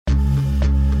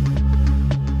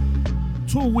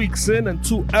2 weeks in and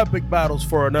 2 epic battles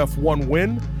for an F1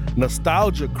 win.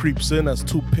 Nostalgia creeps in as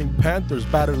 2 Pink Panthers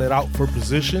battle it out for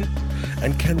position.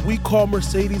 And can we call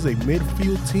Mercedes a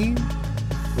midfield team?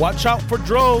 Watch out for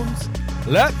drones.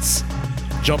 Let's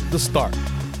jump the start.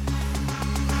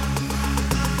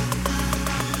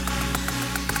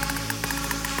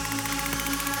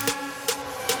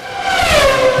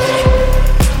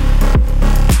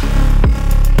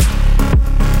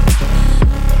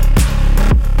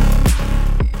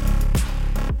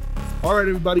 All right,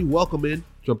 everybody, welcome in.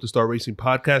 Jump to Start Racing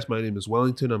Podcast. My name is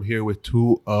Wellington. I'm here with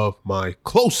 2 of my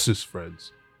closest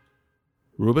friends.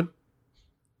 Ruben.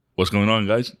 What's going on,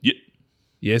 guys? Yeah.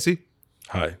 Yancy.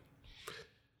 Hi.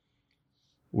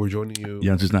 We're joining you.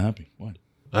 Yancy's not happy. Why?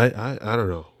 I don't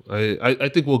know. I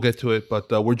think we'll get to it, but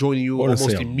we're joining you almost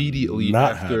immediately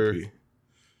after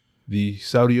the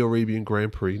Saudi Arabian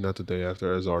Grand Prix, not the day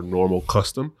after, as our normal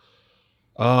custom.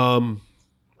 How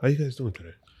you guys doing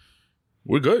today?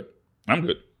 We're good. I'm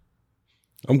good.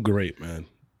 I'm great, man.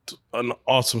 An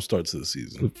awesome start to the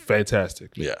season.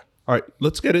 Fantastic. Yeah. All right,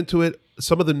 let's get into it.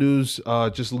 Some of the news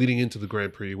just leading into the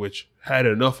Grand Prix, which had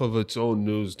enough of its own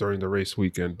news during the race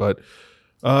weekend. But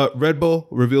Red Bull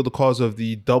revealed the cause of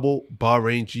the double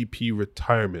Bahrain GP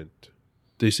retirement.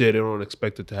 They say they don't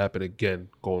expect it to happen again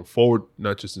going forward,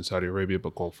 not just in Saudi Arabia,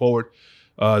 but going forward.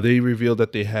 They revealed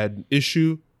that they had an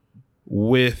issue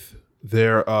with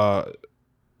their...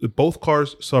 both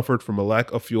cars suffered from a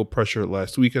lack of fuel pressure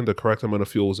last weekend. The correct amount of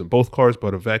fuel was in both cars,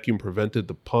 but a vacuum prevented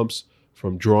the pumps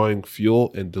from drawing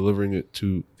fuel and delivering it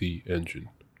to the engine.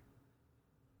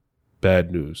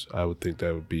 Bad news. I would think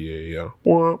that would be a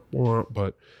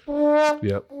but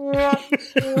yeah.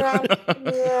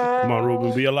 Come on,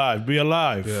 Ruben, be alive. Be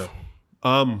alive. Yeah.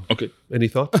 Okay. Any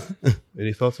thoughts?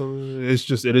 Any thoughts on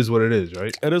it? It is what it is,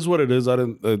 right? It is what it is.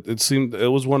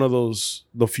 It was one of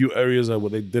the few areas that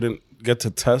where they didn't get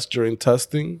to test during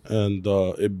testing, and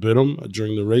it bit them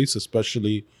during the race,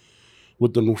 especially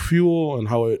with the new fuel and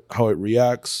how it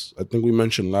reacts. I think we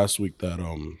mentioned last week that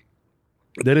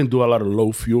they didn't do a lot of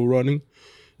low fuel running,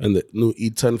 and the new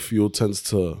E10 fuel tends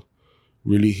to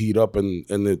really heat up, and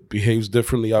it behaves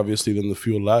differently, obviously, than the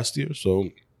fuel last year. So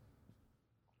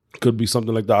could be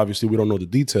something like that. Obviously, we don't know the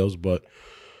details, but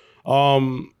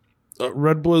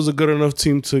Red Bull is a good enough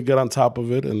team to get on top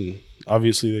of it, and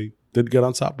obviously they did get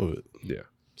on top of it. Yeah.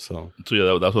 So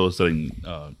yeah, that's what I was telling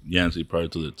Yancy prior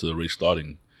to the race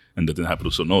starting, and that didn't happen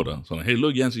to Sonoda. So I'm like, hey,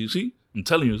 look, Yancy, you see? I'm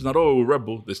telling you, it's not all Red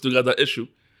Bull. They still got that issue.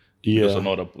 Yeah.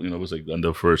 Sonoda, was like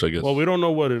under first, I guess. Well, we don't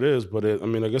know what it is, but I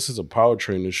guess it's a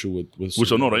powertrain issue with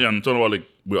Sonoda. Yeah, I'm talking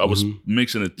about I was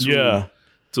mixing it to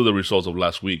the results of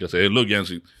last week. I said, hey, look,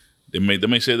 Yancy, they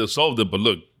may say they solved it, but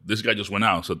look, this guy just went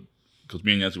out. So because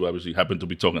me and Yancy obviously happened to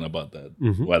be talking about that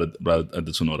right at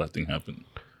the Sonoda thing happened.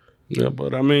 Yeah,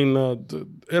 but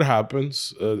it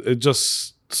happens. It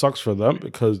just sucks for them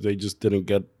because they just didn't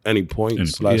get any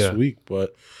points last week.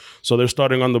 But so they're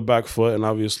starting on the back foot, and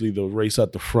obviously the race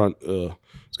at the front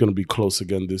is going to be close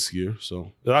again this year.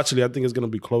 So actually, I think it's going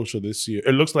to be closer this year.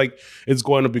 It looks like it's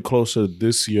going to be closer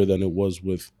this year than it was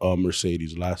with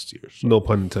Mercedes last year. So. No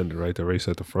pun intended, right? The race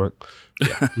at the front.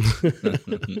 Yeah.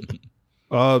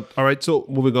 All right. So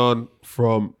moving on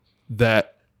from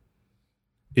that,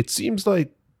 it seems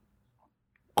like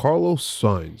Carlos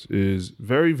Sainz is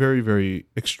very, very, very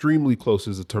extremely close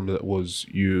is the term that was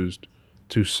used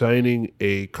to signing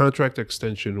a contract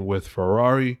extension with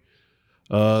Ferrari.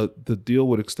 The deal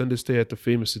would extend his stay at the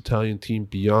famous Italian team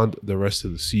beyond the rest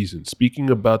of the season. Speaking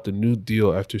about the new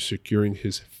deal after securing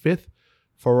his 5th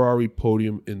Ferrari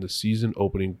podium in the season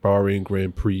opening Bahrain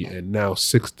Grand Prix and now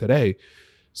 6th today,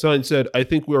 Sainz said, I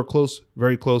think we are close,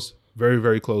 very close, very,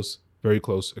 very close, very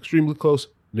close, extremely close,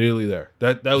 nearly there.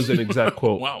 That was an exact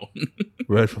quote. Wow.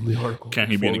 Read from the article. Can't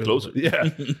he be any closer? Yeah.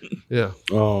 Yeah.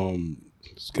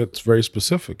 It gets very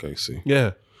specific, I see.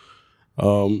 Yeah.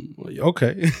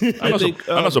 Okay. I'm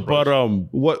not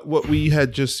surprised. But what we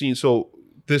had just seen, so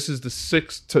this is the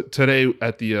 6th today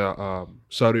at the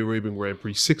Saudi Arabian Grand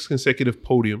Prix, 6th consecutive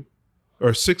podium, or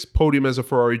 6th podium as a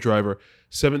Ferrari driver,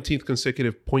 17th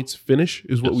consecutive points finish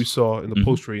is what we saw in the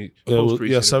post-race.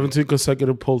 Yeah, 17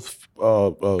 consecutive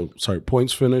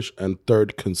points finish and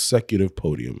 3rd consecutive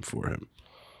podium for him.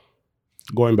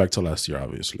 Going back to last year,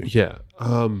 obviously. Yeah.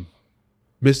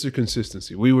 Mr.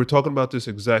 Consistency. We were talking about this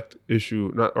exact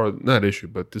issue,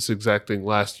 but this exact thing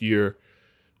last year,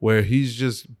 where he's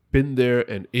just been there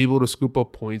and able to scoop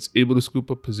up points, able to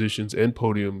scoop up positions and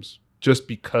podiums just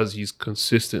because he's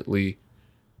consistently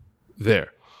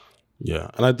there.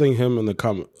 Yeah, and I think him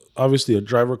and obviously a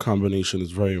driver combination is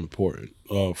very important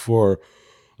for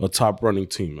a top running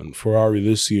team. And Ferrari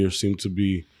this year seemed to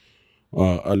be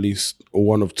at least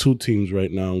one of two teams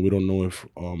right now. We don't know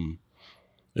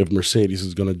if Mercedes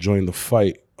is going to join the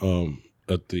fight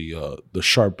at the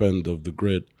sharp end of the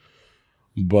grid.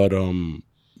 But in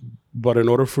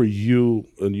order for you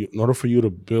to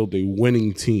build a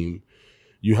winning team,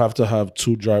 you have to have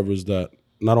two drivers that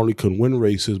not only can win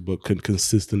races but can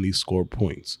consistently score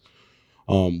points.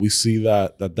 We see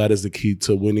that is the key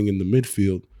to winning in the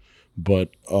midfield,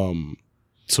 but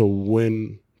to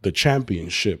win the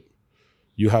championship,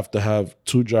 you have to have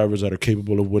two drivers that are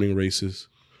capable of winning races,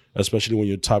 especially when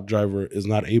your top driver is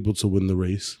not able to win the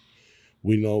race.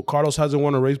 We know Carlos hasn't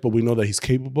won a race, but we know that he's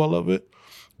capable of it.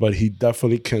 But he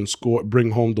definitely can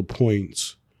bring home the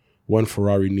points when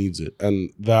Ferrari needs it.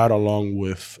 And that, along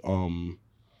with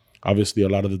obviously a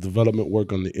lot of the development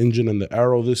work on the engine and the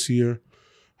aero this year,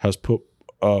 has put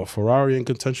Ferrari in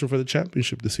contention for the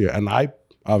championship this year. And I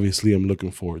obviously am looking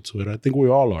forward to it. I think we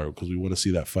all are, because we want to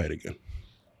see that fight again.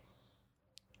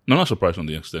 I'm not surprised on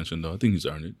the extension, though. I think he's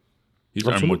earned it. He's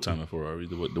earned more time at Ferrari.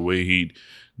 The way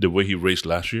he raced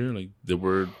last year, like there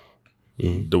was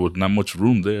not much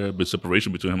room there, but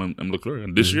separation between him and Leclerc.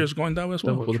 And this year is going that way as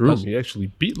well. He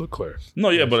actually beat Leclerc. No,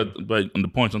 yeah, but on the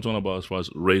points I'm talking about, as far as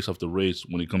race after race,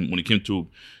 when it came to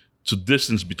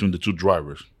distance between the two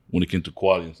drivers, when it came to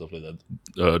quality and stuff like that,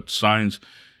 Sainz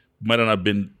might not have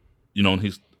been,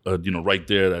 he's right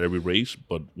there at every race,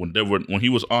 but when he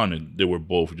was on it, they were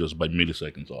both just by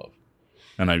milliseconds off.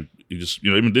 And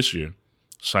even this year,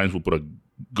 Sainz will put a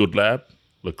good lap.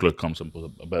 Leclerc comes and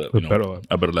puts a better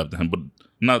lap than him, but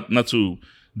not to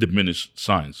diminish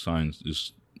Sainz. Sainz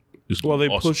is they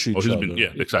awesome. push each other.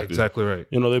 Yeah, exactly right.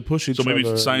 They push each other. So maybe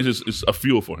Sainz is a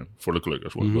fuel for him, for Leclerc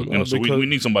as well. Mm-hmm. But, so we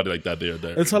need somebody like that there.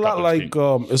 It's a lot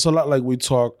like we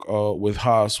talk with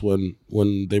Haas when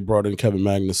they brought in Kevin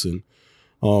Magnussen,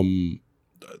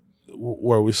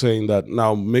 where we're saying that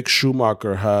now Mick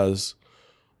Schumacher has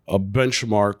a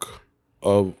benchmark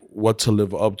of what to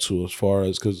live up to, as far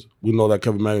as, because we know that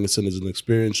Kevin Magnussen is an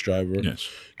experienced driver, yes,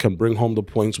 can bring home the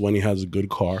points when he has a good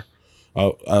car.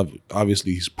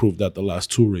 Obviously, he's proved that the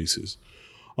last two races.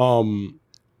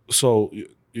 So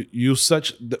you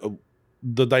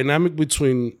the dynamic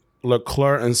between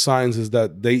Leclerc and Sainz is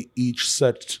that they each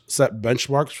set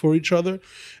benchmarks for each other,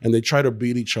 and they try to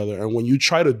beat each other. And when you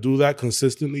try to do that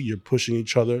consistently, you're pushing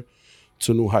each other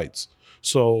to new heights.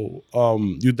 So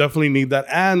you definitely need that.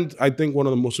 And I think one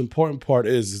of the most important part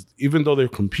is even though they're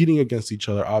competing against each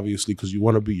other, obviously, because you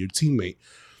want to be your teammate,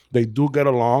 they do get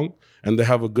along and they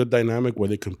have a good dynamic where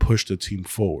they can push the team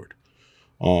forward.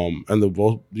 And they're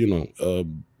both,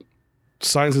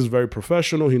 Sainz is very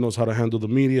professional. He knows how to handle the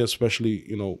media, especially,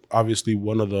 obviously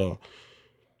one of the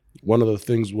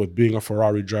things with being a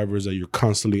Ferrari driver is that you're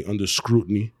constantly under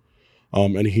scrutiny.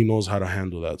 And he knows how to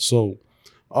handle that. So,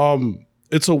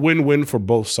 it's a win-win for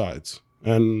both sides,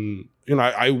 and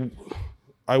I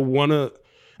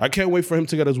can't wait for him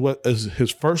to get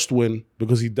his first win,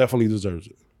 because he definitely deserves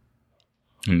it.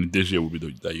 And this year will be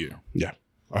that year. Yeah,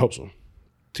 I hope so.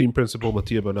 Team principal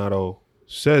Mattia Binotto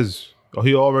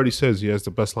he already says he has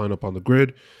the best lineup on the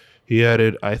grid. He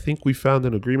added, "I think we found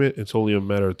an agreement. It's only a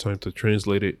matter of time to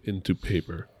translate it into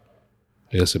paper."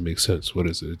 I guess it makes sense. What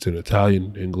is it? It's in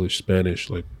Italian, English, Spanish,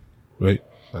 right?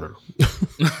 I don't know.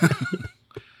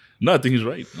 No, I think he's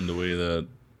right in the way that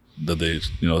they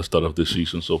start off this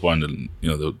season so far, and then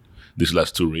these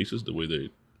last two races, the way they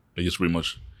just pretty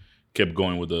much kept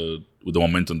going with the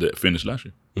momentum that finished last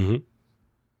year. Mm-hmm.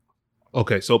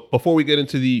 Okay, so before we get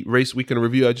into the race weekend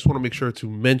review, I just want to make sure to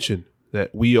mention that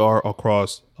we are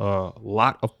across a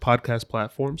lot of podcast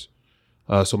platforms.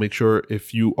 So make sure,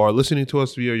 if you are listening to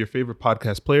us via your favorite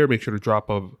podcast player, make sure to drop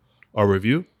a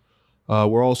review.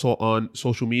 We're also on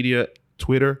social media,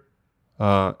 Twitter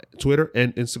and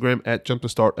Instagram at Jump to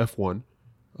Start F1.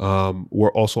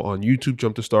 We're also on YouTube,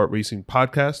 Jump to Start Racing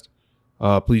Podcast.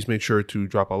 Please make sure to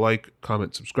drop a like,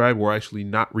 comment, subscribe. We're actually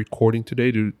not recording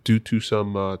today due to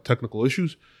some technical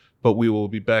issues, but we will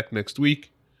be back next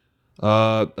week.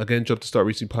 Again, Jump to Start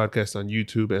Racing Podcast on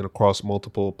YouTube and across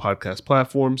multiple podcast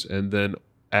platforms, and then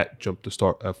at Jump to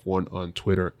Start F1 on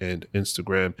Twitter and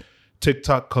Instagram.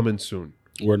 TikTok coming soon.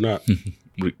 We're not.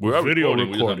 We're video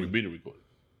recording. recording. Video recording.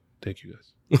 Thank you,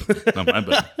 guys. No, my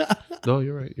bad. No,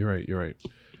 you're right.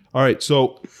 All right,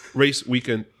 so race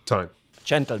weekend time.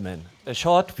 Gentlemen, a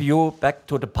short view back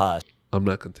to the past. I'm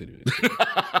not continuing.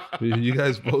 You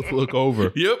guys both look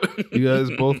over. Yep. You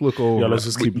guys both look over. Yeah, let's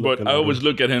just keep looking. But I always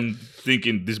look at him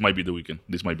thinking, this might be the weekend.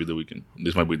 This might be the weekend.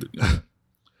 This might be the.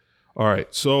 All right,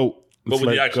 so But with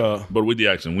the accent. But with the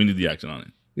accent, we need the accent on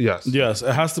it. yes, Yes,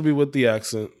 it has to be with the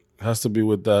accent. It has to be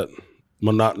with that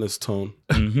monotonous tone.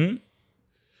 Mm-hmm.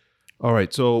 All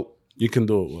right, so You can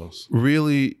do it, Wells.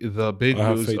 Really, the big I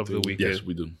have news faith of the in you. weekend. Yes,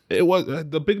 we do. It was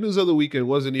the big news of the weekend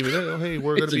wasn't even, oh, hey,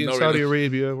 we're going to be in ignoring Saudi it.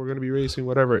 Arabia, we're going to be racing,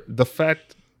 whatever. The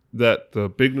fact that the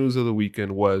big news of the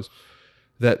weekend was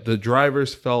that the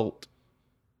drivers felt,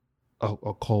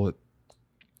 I'll call it,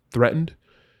 threatened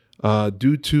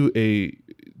due to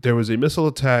there was a missile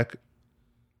attack,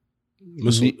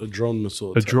 A drone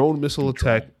missile attack. a drone missile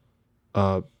attack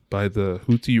by the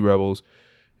Houthi rebels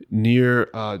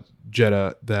near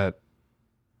Jeddah that,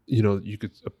 you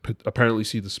could apparently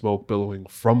see the smoke billowing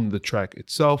from the track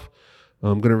itself.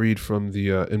 I'm going to read from the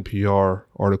NPR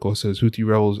article. It says Houthi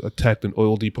rebels attacked an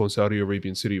oil depot in Saudi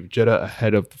Arabian city of Jeddah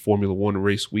ahead of the Formula One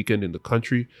race weekend in the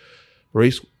country.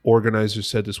 Race organizers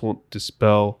said this won't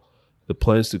dispel the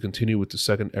plans to continue with the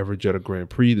second ever Jeddah Grand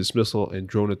Prix. This missile and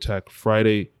drone attack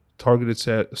Friday targeted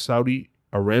Saudi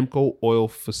Aramco oil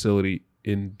facility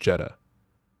in Jeddah.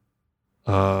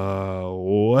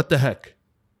 What the heck?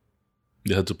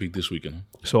 They had to peak this weekend.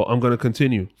 So I'm going to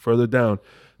continue further down.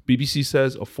 BBC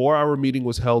says a 4-hour meeting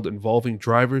was held involving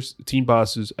drivers, team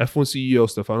bosses, F1 CEO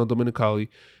Stefano Domenicali,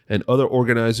 and other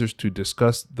organizers to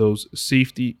discuss those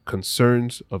safety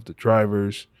concerns of the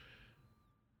drivers,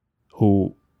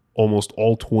 who almost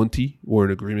all 20 were in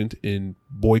agreement in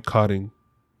boycotting,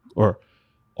 or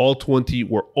all 20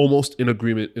 were almost in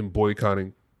agreement in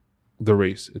boycotting the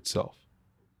race itself.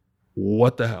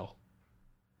 What the hell?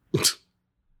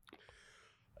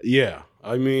 Yeah,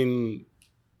 I mean,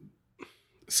 it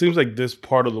seems like this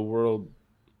part of the world,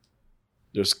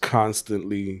 there's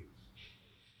constantly,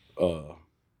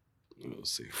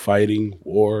 fighting,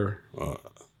 war,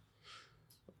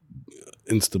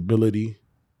 instability.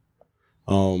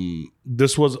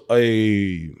 This was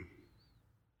a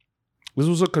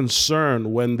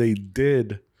concern when they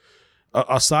did,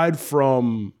 aside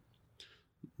from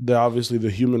obviously the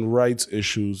human rights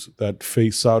issues that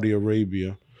face Saudi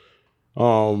Arabia.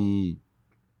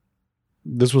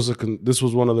 This was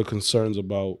one of the concerns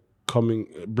about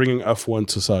bringing F1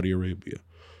 to Saudi Arabia,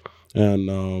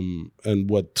 and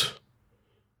what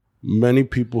many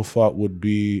people thought would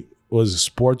be was it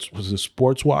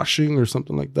sports washing or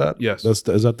something like that? Yes, is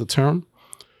that the term?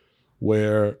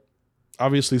 Where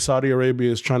obviously Saudi Arabia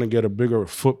is trying to get a bigger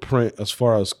footprint as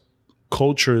far as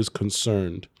culture is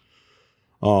concerned.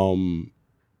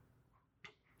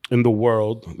 In the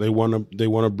world, they want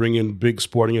to bring in big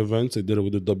sporting events. They did it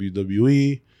with the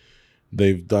WWE.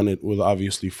 They've done it with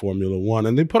obviously Formula One,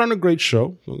 and they put on a great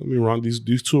show. Don't get me wrong;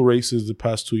 these two races the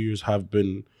past 2 years have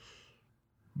been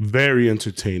very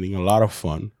entertaining, a lot of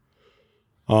fun.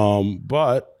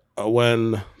 But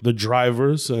when the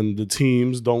drivers and the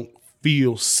teams don't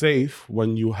feel safe,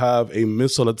 when you have a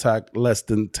missile attack less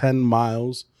than 10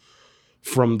 miles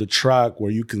from the track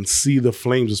where you can see the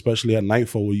flames, especially at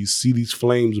nightfall, where you see these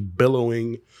flames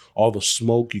billowing, all the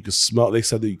smoke, you can smell, they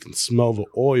said that you can smell the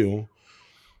oil.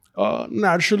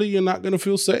 Naturally, you're not going to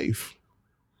feel safe.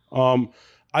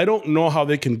 I don't know how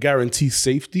they can guarantee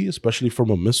safety, especially from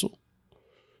a missile.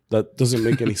 That doesn't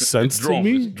make any sense to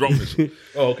me. Drone missile.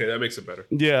 Oh, okay, that makes it better.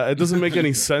 Yeah, it doesn't make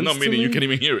any sense. No, to meaning me. you can't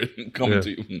even hear it coming to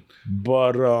you.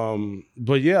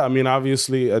 But yeah, I mean,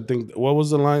 obviously, I think, what was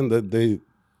the line that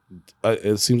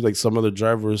it seems like some of the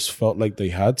drivers felt like they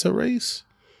had to race.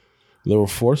 They were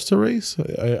forced to race.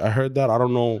 I heard that. I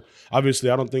don't know. Obviously,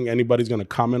 I don't think anybody's going to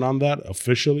comment on that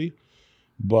officially.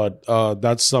 But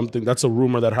that's a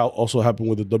rumor that also happened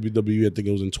with the WWE. I think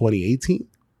it was in 2018.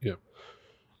 Yeah.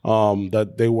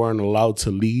 That they weren't allowed to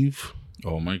leave.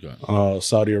 Oh, my God.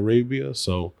 Saudi Arabia.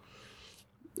 So,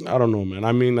 I don't know, man.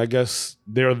 I mean, I guess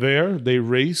they're there. They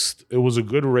raced. It was a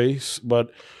good race.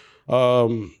 But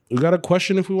we got to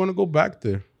question if we want to go back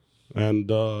there.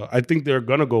 And I think they're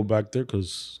going to go back there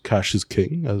because cash is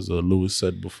king, as Lewis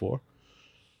said before.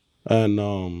 And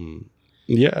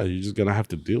yeah, you're just going to have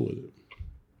to deal with it.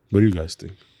 What do you guys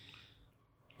think?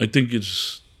 I think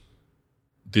it's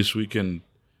this weekend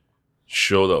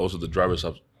show that also the drivers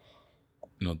have,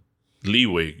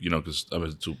 leeway, because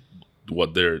to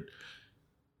what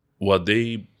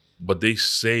they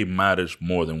say matters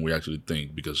more than we actually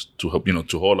think, because to help,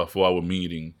 to hold a 4-hour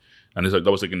meeting, and it's like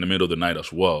that was like in the middle of the night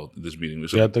as well. This meeting,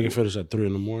 I think it finished at 3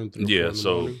 a.m. Yeah,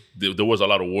 so there was a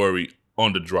lot of worry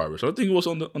on the drivers. I think it was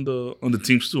on the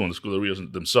teams too, on the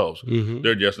Scuderias themselves. Mm-hmm.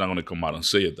 They're just not going to come out and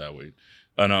say it that way.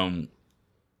 And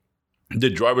the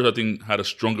drivers, I think, had a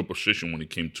stronger position when it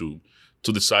came to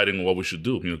deciding what we should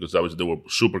do. Because obviously they were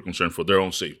super concerned for their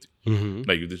own safety. Mm-hmm.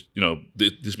 Like this,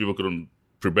 these people couldn't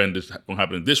prevent this from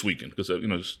happening this weekend because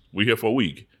we're here for a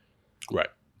week, right?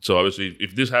 So obviously,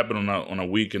 if this happened on a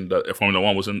weekend that Formula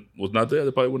One was not there,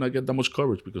 they probably would not get that much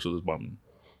coverage because of this bombing.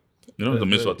 You know, the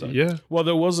missile attack. Yeah. Well,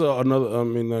 there was another. I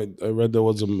mean, I read there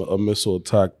was a missile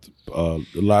attack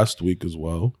last week as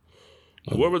well.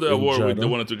 Whoever they in were with, Jeddah. they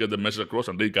wanted to get the message across,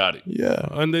 and they got it. Yeah,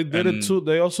 and they did it too.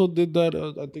 They also did that.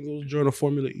 I think it was during a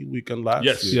Formula E weekend last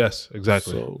year. Yes,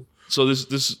 exactly. So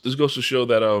this goes to show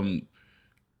that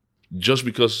just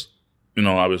because, you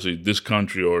know, obviously this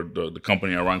country or the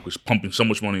company Aramco is pumping so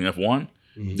much money in F1,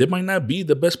 they might not be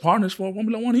the best partners for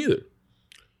Formula One either.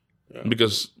 Yeah.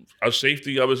 Because our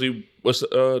safety obviously was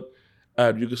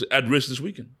at risk this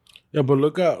weekend. Yeah, but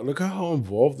look at how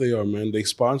involved they are, man. They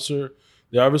sponsor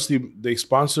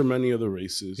many of the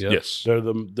races. Yeah. Yes, They're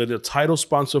the title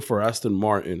sponsor for Aston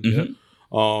Martin.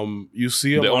 Mm-hmm. You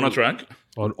see them they're on a track.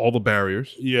 On all the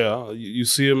barriers. Yeah, you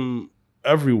see them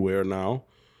everywhere now.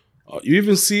 You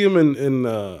even see them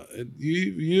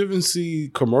you even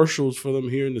see commercials for them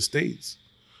here in the States.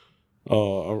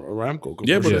 Aramco.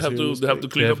 Yeah, but commercials they have to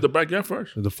clean up the backyard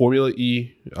first. The Formula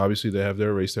E, obviously, they have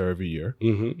their race there every year.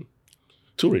 Mm-hmm.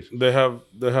 2 races. They have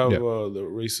the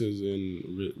races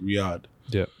in Riyadh.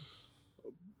 Yeah.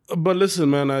 But listen,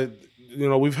 man,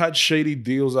 we've had shady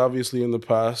deals obviously in the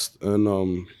past, and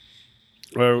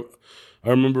I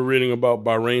remember reading about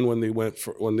Bahrain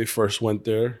when they first went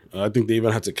there. I think they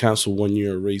even had to cancel 1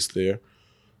 year race there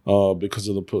because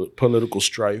of the political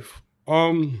strife.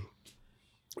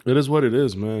 It is what it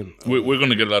is, man. We're going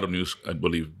to get a lot of news, I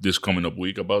believe, this coming up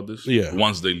week about this. Yeah.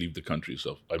 Once they leave the country.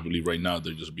 So I believe right now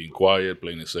they're just being quiet,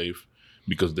 playing it safe,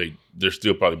 because they're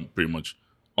still probably pretty much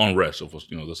unrest of us.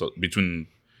 You know, between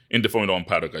in the Formula One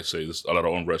paddock, I say there's a lot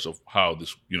of unrest of how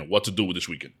this, you know, what to do with this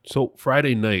weekend. So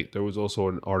Friday night, there was also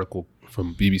an article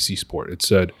from BBC Sport. It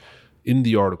said, in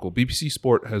the article, BBC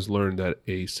Sport has learned that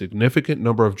a significant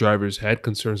number of drivers had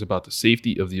concerns about the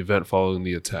safety of the event following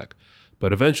the attack.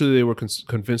 But eventually they were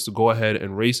convinced to go ahead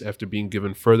and race after being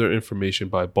given further information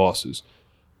by bosses.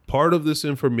 Part of this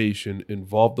information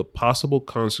involved the possible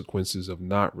consequences of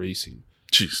not racing,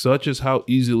 such as how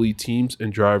easily teams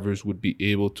and drivers would be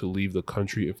able to leave the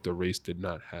country if the race did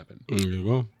not happen. There you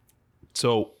go.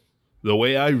 So the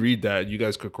way I read that, you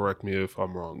guys could correct me if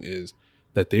I'm wrong, is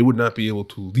that they would not be able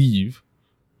to leave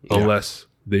unless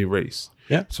they race.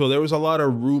 Yeah. So there was a lot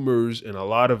of rumors and a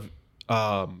lot of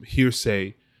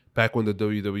hearsay back when the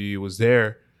WWE was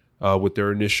there with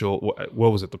their initial,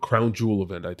 what was it, the Crown Jewel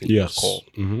event, I think it was called,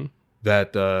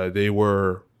 that they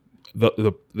were,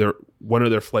 their one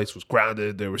of their flights was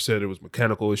grounded. They were said it was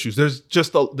mechanical issues. There's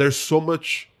so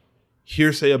much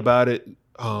hearsay about it.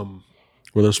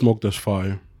 Where there's smoke, there's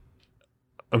fire.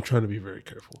 I'm trying to be very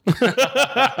careful.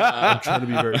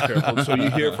 So you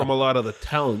hear from a lot of the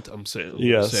talent,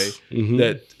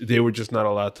 that they were just not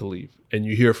allowed to leave. And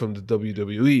you hear from the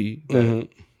WWE that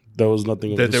there was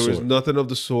nothing of the sort. Was nothing of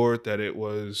the sort, that it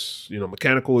was,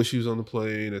 mechanical issues on the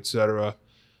plane, etc.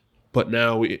 But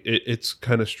now it's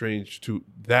kind of strange to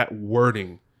that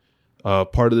wording.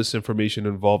 Part of this information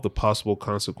involved the possible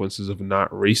consequences of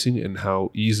not racing and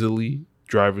how easily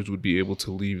drivers would be able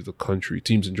to leave the country,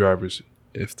 teams and drivers,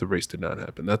 if the race did not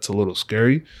happen. That's a little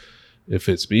scary. If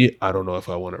it's me, I don't know if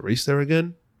I want to race there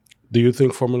again. Do you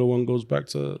think Formula One goes back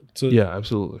to Yeah,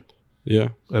 absolutely. Yeah,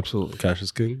 absolutely. Cash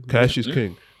is king. Cash is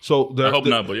king. So I hope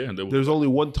not, but yeah. There's only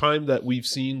one time that we've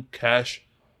seen Cash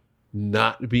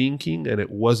not being king, and it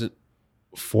wasn't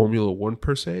Formula One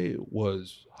per se. It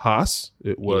was Haas.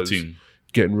 It was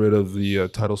getting rid of the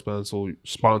title sponsor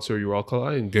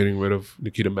Uralkali and getting rid of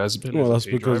Nikita Mazepin. Well, that's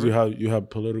because you have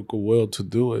political will to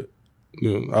do it.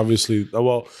 Obviously,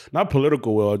 well, not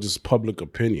political will, just public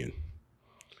opinion.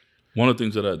 One of the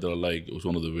things that I like was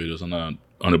one of the videos. I'm not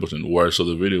 100% where I saw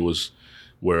the video was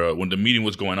where when the meeting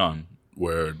was going on,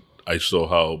 where I saw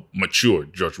how mature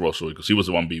George Russell, because he was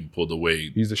the one being pulled away.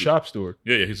 He's the shop steward.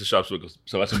 Yeah, he's the shop steward because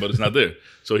Sebastian Vettel's not there.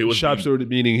 So he was shop steward,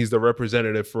 meaning he's the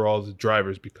representative for all the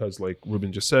drivers because, like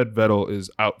Ruben just said, Vettel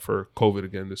is out for COVID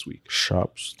again this week.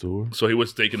 Shop steward. So he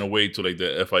was taken away to like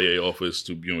the FIA office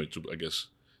to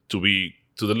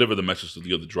deliver the message to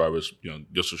the other drivers,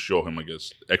 just to show him, I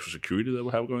guess, extra security that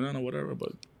we have going on or whatever.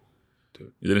 But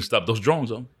he didn't stop those drones,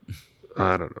 though.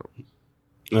 I don't know.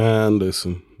 And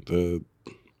listen, it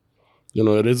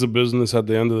is a business at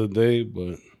the end of the day,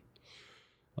 but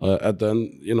at the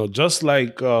end, just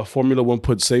like Formula One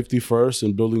put safety first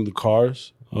in building the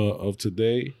cars of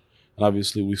today, and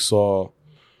obviously we saw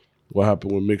what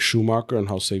happened with Mick Schumacher and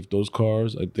how safe those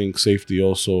cars. I think safety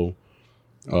also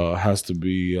has to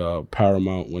be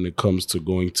paramount when it comes to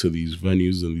going to these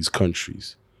venues in these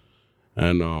countries.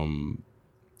 And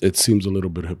it seems a little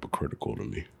bit hypocritical to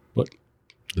me. But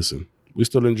listen, we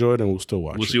still enjoy it and we'll still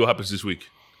watch it. We'll see what happens this week.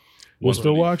 We'll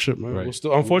still watch it, man. Right.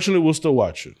 Unfortunately, we'll still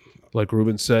watch it. Like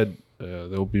Ruben said,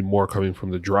 There'll be more coming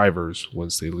from the drivers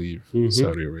once they leave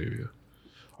Saudi Arabia.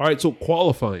 All right, so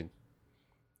qualifying.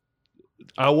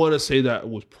 I want to say that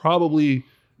was probably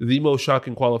the most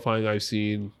shocking qualifying I've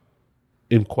seen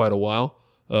in quite a while,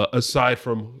 aside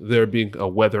from there being a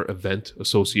weather event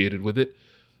associated with it.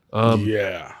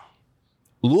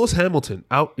 Lewis Hamilton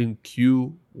out in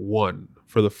Q1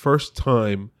 for the first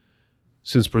time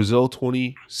since Brazil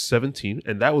 2017,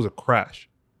 and that was a crash.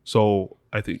 So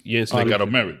I think they got a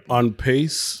merit. On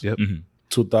pace,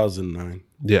 2009.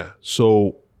 Yeah,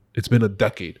 so it's been a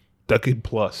decade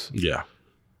plus. Yeah.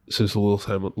 Since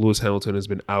Lewis Hamilton has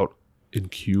been out in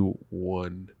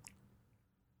Q1.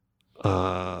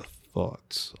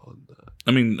 Thoughts on that?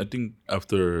 I mean, I think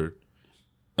after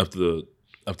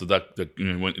that,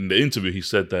 when in the interview, he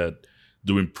said that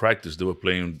during practice they were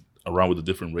playing around with the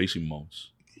different racing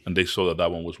modes, and they saw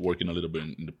that one was working a little bit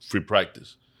in the free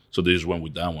practice, so they just went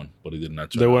with that one, but it did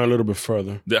not. They went a little bit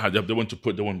further. They went to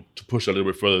push a little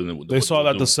bit further than they saw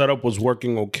that the setup was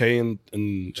working okay, and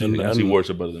he works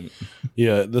about them.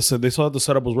 Yeah, they saw that the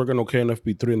setup was working okay in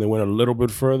FP3, and they went a little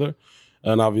bit further.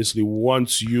 And obviously,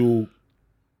 once you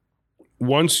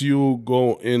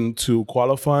go into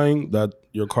qualifying, that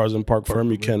your car's in park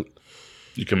firm, you can't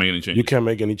make any changes. You can't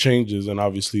make any changes, and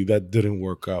obviously that didn't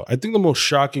work out. I think the most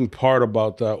shocking part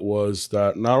about that was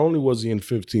that not only was he in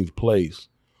 15th place,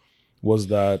 was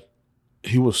that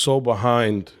he was so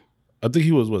behind. I think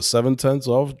he was 7/10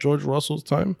 off George Russell's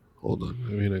time. Hold on,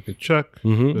 I mean I could check.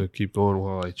 Keep going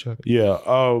while I check. Yeah,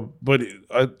 but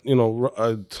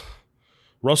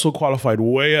Russell qualified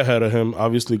way ahead of him.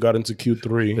 Obviously, got into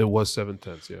Q3. It was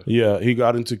 7/10. Yeah. Yeah, he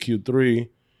got into Q3.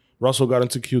 Russell got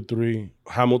into Q3.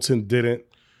 Hamilton didn't.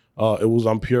 It was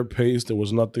on pure pace. There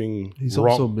was nothing. He's wrong.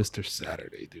 also Mr.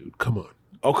 Saturday, dude. Come on.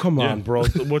 Oh, come on, bro.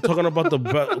 We're talking about the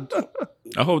best.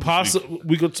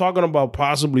 We could talking about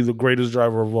possibly the greatest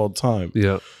driver of all time.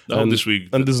 Yeah. And this week,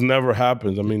 and this never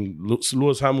happens. I mean,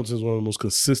 Lewis Hamilton is one of the most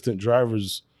consistent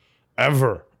drivers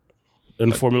ever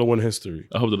in Formula One history.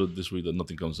 I hope that this week that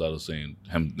nothing comes out of them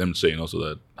saying also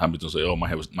that Hamilton say, "Oh, my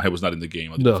head was not in the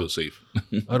game. I didn't feel safe."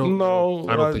 I don't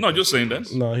think. No, just saying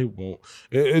that. No, he won't.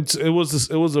 It was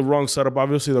the wrong setup.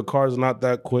 Obviously, the car's not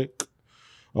that quick.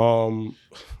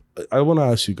 I want to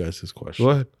ask you guys this question.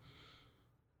 Go ahead.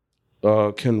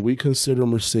 Can we consider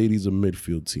Mercedes a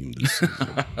midfield team this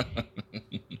season?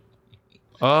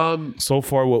 So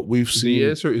far, what we've seen, the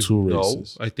answer is 2 no.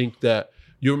 races. I think that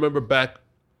you remember back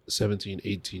 17,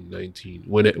 18, 19,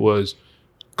 when it was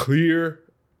clear,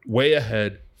 way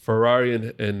ahead, Ferrari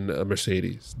and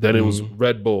Mercedes. Then it was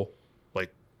Red Bull,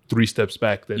 like 3 steps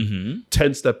back, then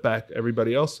 10 step back,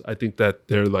 everybody else. I think that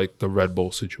they're like the Red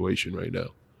Bull situation right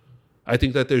now. I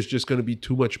think that there's just going to be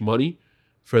too much money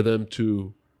for them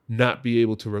to not be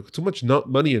able to too much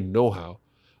money and know-how.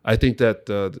 I think that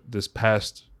this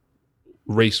past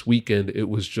race weekend, it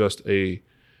was just like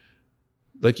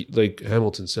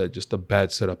Hamilton said, just a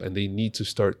bad setup, and they need to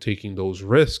start taking those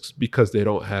risks because they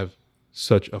don't have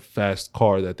such a fast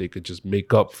car that they could just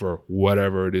make up for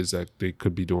whatever it is that they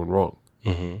could be doing wrong.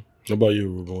 Mm-hmm. What about you,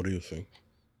 Ruben? What do you think?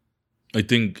 I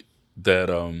think that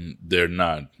they're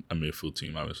not a midfield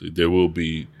team. Obviously, they will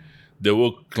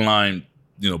climb,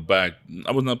 back.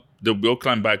 They will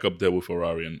climb back up there with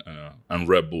Ferrari and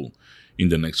Red Bull in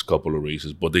the next couple of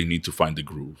races, but they need to find the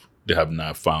groove. They have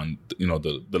not found,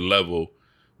 the level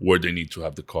where they need to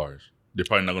have the cars. They're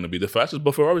probably not going to be the fastest,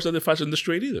 but Ferrari's not the fastest in the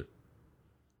straight either.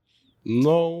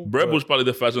 No, Red Bull's probably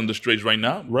the fastest in the straights right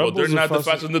now, but they're not the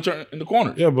fastest in the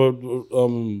corner. Yeah, but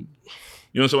you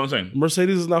know what I'm saying?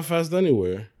 Mercedes is not fast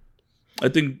anywhere. I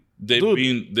think they've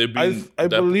been. I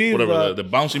believe that the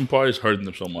bouncing part is hurting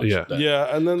them so much.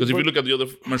 Yeah, and then because if you look at the other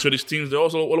Mercedes teams, they're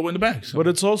also all the way in the back. So. But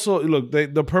it's also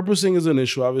the purposing is an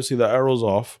issue. Obviously, the arrow's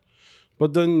off,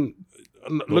 but then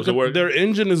look at their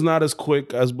engine is not as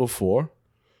quick as before.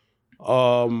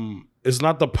 It's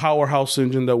not the powerhouse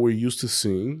engine that we're used to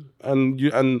seeing, and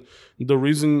the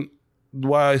reason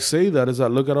why I say that is that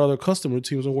look at other customer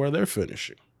teams and where they're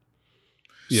finishing.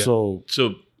 Yeah. So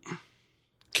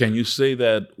can you say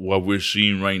that what we're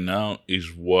seeing right now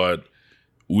is what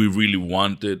we really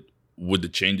wanted with the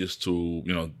changes to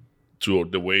to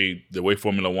the way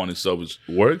Formula One itself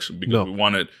works? Because we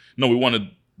wanted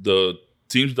the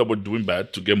teams that were doing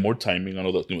bad to get more timing and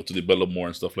all that, to develop more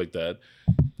and stuff like that,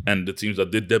 and the teams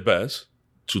that did their best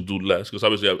to do less. Because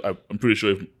obviously, I'm pretty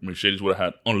sure if Mercedes would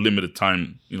have had unlimited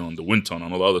time, in the wind tunnel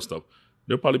and all the other stuff,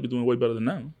 they'll probably be doing way better than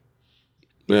now.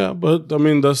 Yeah, but I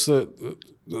mean that's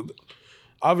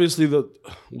obviously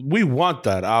we want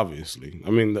that. Obviously, I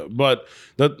mean, but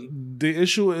the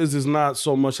issue is not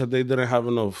so much that they didn't have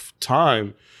enough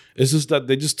time. It's just that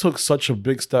they just took such a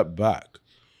big step back.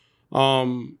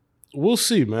 We'll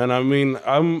see, man. I mean,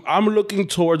 I'm looking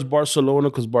towards Barcelona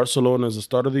because Barcelona is the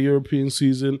start of the European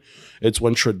season. It's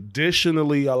when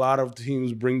traditionally a lot of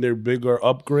teams bring their bigger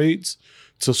upgrades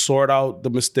to sort out the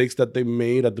mistakes that they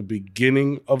made at the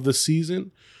beginning of the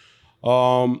season.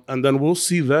 And then we'll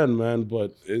see then, man.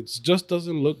 But it just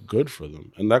doesn't look good for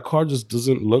them. And that car just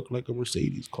doesn't look like a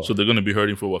Mercedes car. So they're going to be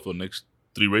hurting for the next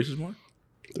 3 races more?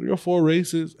 3 or 4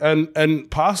 races.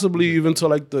 And possibly even to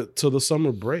the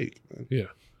summer break. Man. Yeah.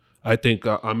 I think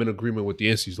I'm in agreement with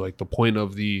Yancey's. Like, the point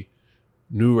of the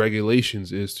new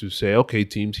regulations is to say, okay,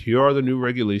 teams, here are the new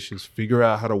regulations. Figure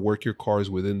out how to work your cars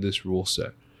within this rule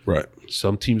set. Right.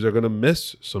 Some teams are going to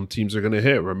miss. Some teams are going to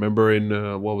hit. Remember in,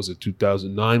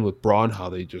 2009 with Braun, how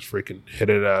they just freaking hit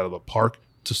it out of the park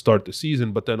to start the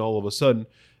season. But then all of a sudden,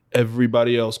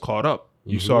 everybody else caught up.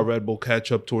 You saw Red Bull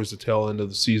catch up towards the tail end of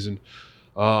the season.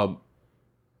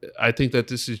 I think that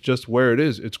this is just where it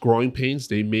is. It's growing pains.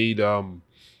 They made a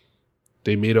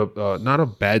not a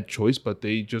bad choice, but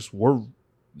they just were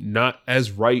not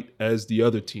as right as the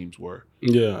other teams were.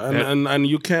 Yeah, and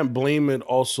you can't blame it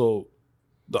also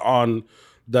on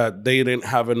that they didn't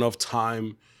have enough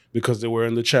time because they were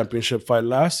in the championship fight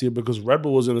last year because Red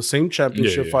Bull was in the same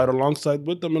championship fight alongside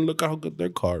with them, and look how good their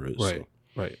car is. Right,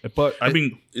 so. right. But I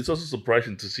mean, it's also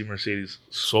surprising to see Mercedes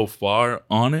so far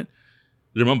on it.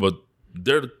 Remember,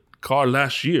 their car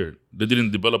last year, they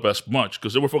didn't develop as much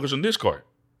because they were focused on this car.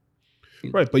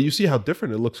 Right, but you see how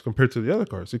different it looks compared to the other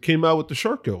cars. It came out with the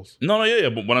shark gills. No, yeah.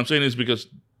 But what I'm saying is because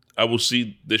I will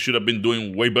see they should have been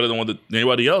doing way better than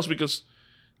anybody else because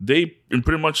they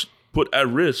pretty much put at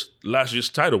risk last year's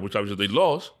title, which obviously they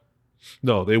lost.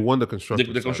 No, they won the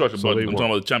construction. The construction, so but they I'm won.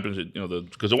 talking about the championship,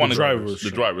 because they won the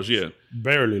drivers, yeah.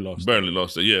 Barely lost. Barely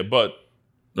lost it, yeah. But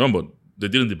remember, they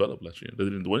didn't develop last year. They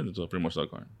didn't do anything to pretty much that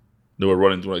car. They were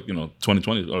running through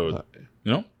 2020 or,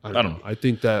 I don't know. I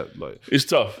think that it's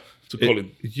tough to call it.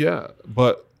 Yeah,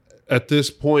 but at this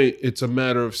point, it's a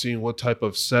matter of seeing what type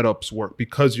of setups work.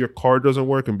 Because your car doesn't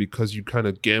work and because you kind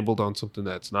of gambled on something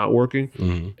that's not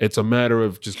working, it's a matter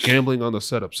of just gambling on the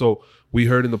setup. So we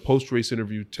heard in the post-race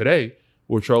interview today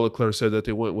where Charles Leclerc said that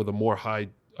they went with a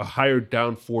higher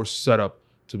downforce setup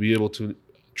to be able to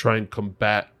try and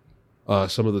combat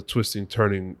some of the twisting,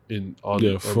 turning on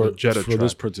the Jeddah track.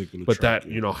 This particular but track.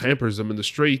 That hampers them in the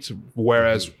straights,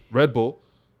 whereas Red Bull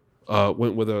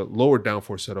went with a lower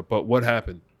downforce setup. But what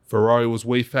happened? Ferrari was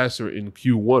way faster in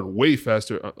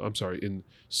Q1, in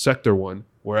Sector 1,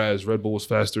 whereas Red Bull was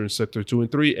faster in Sector 2 and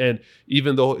 3. And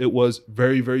even though it was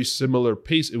very, very similar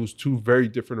pace, it was 2 very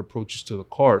different approaches to the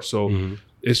car. So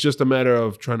it's just a matter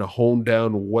of trying to hone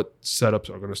down what setups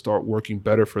are going to start working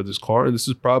better for this car. And this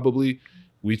is probably,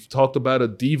 we've talked about a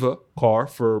diva car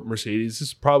for Mercedes. This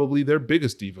is probably their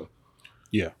biggest diva.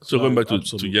 Yeah. So going back to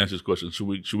Jance's question,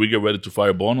 should we get ready to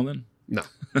fire Bono then? No.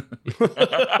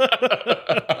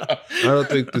 I don't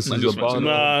think this is a Bono.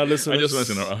 Nah, listen. I just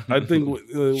messing around. I think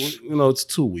it's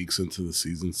 2 weeks into the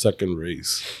season, second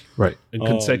race, right, and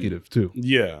consecutive too.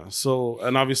 Yeah. So,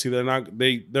 and obviously they're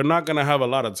not gonna have a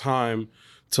lot of time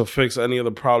to fix any of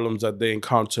the problems that they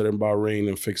encountered in Bahrain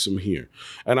and fix them here.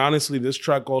 And honestly, this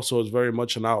track also is very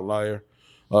much an outlier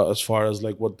as far as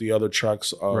like what the other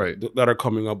tracks that are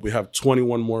coming up. We have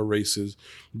 21 more races.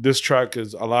 This track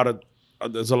is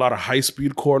there's a lot of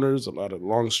high-speed corners, a lot of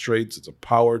long straights. It's a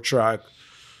power track.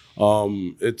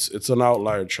 It's an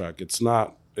outlier track. It's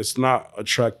not a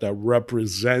track that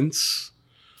represents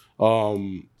a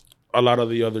lot of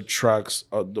the other tracks.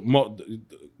 A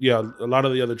lot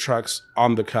of the other tracks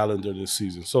on the calendar this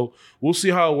season. So we'll see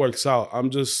how it works out.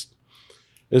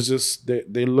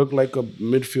 They look like a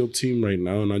midfield team right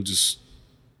now, and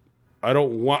I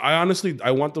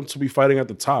want them to be fighting at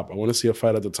the top. I want to see a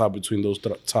fight at the top between those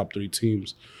top 3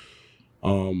 teams.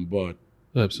 But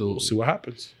absolutely, we'll see what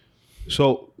happens.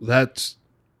 So that's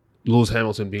Lewis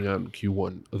Hamilton being out in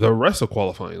Q1. The rest of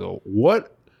qualifying, though,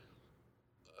 what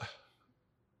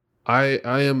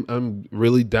I'm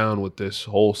really down with this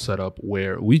whole setup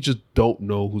where we just don't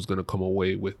know who's going to come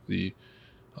away with the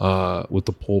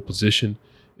pole position.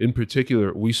 In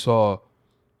particular, we saw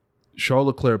Charles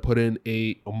Leclerc put in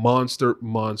a monster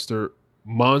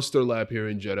lap here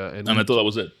in Jeddah, and I thought that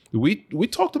was it. We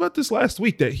talked about this last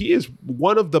week that he is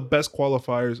one of the best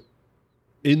qualifiers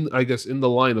in the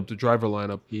lineup, the driver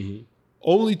lineup,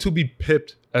 only to be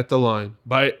pipped at the line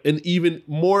by an even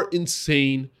more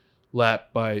insane lap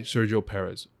by Sergio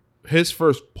Perez. His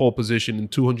first pole position in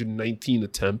 219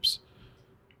 attempts.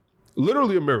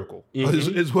 Literally a miracle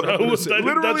is what I would say.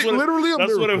 Literally a miracle.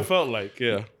 That's what it felt like,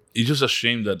 yeah. It's just a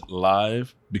shame that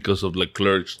live, because of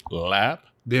Leclerc's lap,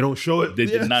 they don't show it. They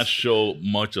did not show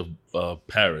much of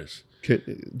Paris.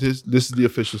 This is the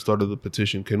official start of the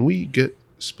petition. Can we get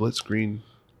split screen?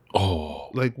 Oh,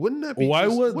 Like, wouldn't that be?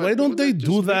 Why don't they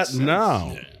do that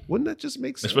now? Yeah. Wouldn't that just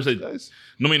make sense, especially guys?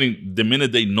 no, meaning the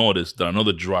minute they notice that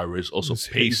another driver is also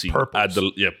pacing purpose.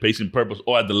 pacing purpose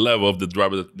or at the level of the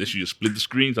driver, that they should just split the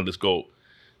screens and let's go.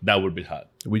 That would be hot.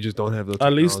 We just don't have the At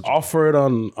technology. least offer it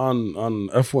on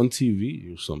F1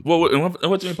 TV or something. Well,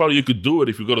 what probably you could do it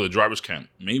if you go to the driver's cam,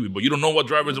 maybe, but you don't know what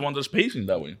driver is the one that's pacing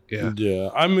that way.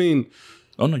 Yeah. I mean,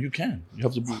 Oh no, you can. You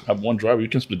have to have one driver. You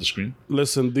can split the screen.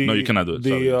 listen, No, you cannot do it.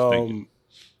 Sorry,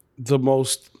 The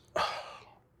most,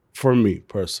 for me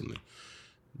personally,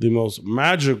 the most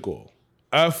magical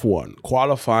F1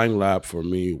 qualifying lap for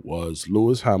me was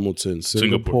Lewis Hamilton,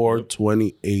 Singapore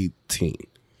 2018.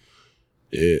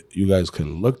 You guys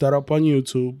can look that up on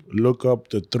YouTube. Look up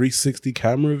the 360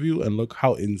 camera view and look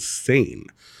how insane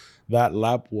that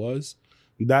lap was.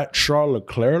 That Charles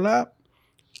Leclerc lap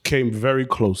came very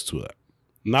close to that.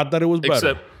 Not that it was better.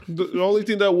 Except The only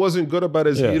thing that wasn't good about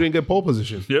it is he didn't get pole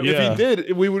position. Yep. If Yeah. he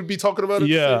did, we would be talking about it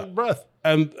in the same breath.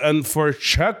 And for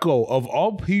Checo, of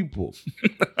all people,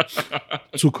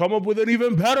 to come up with an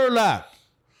even better lap,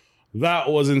 that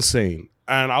was insane.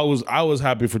 And I was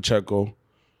happy for Checo.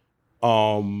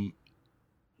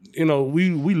 You know, we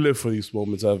live for these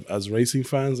moments as racing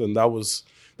fans, and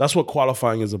that's what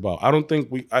qualifying is about. I don't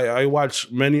think I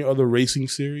watch many other racing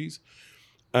series,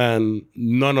 and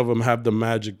none of them have the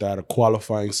magic that a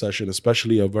qualifying session,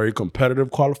 especially a very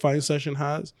competitive qualifying session,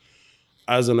 has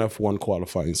as an F1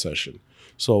 qualifying session.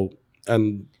 So,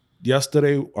 and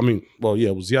yesterday,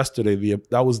 it was yesterday,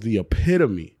 that was the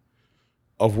epitome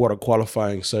of what a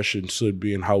qualifying session should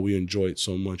be and how we enjoy it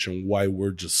so much and why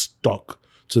we're just stuck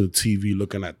to the TV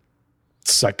looking at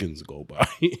seconds go by.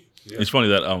 It's funny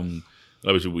that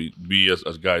obviously we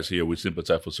as guys here, we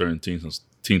sympathize for certain teams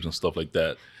and stuff like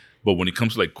that. But when it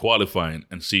comes to like qualifying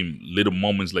and seeing little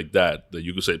moments like that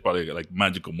you could say probably like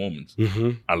magical moments,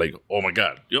 are like, oh my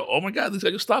god, this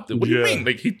guy just stopped it. What do you mean?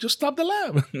 Like he just stopped the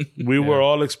lap. We were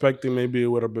all expecting maybe it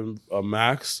would have been a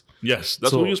Max. Yes,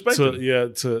 that's what we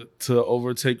expected. To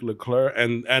overtake Leclerc,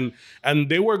 and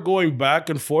they were going back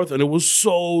and forth, and it was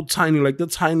so tiny, like the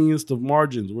tiniest of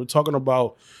margins. We're talking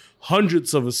about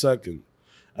hundredths of a second,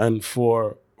 and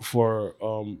for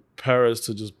Perez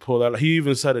to just pull that, he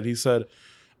even said it. He said,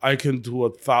 I can do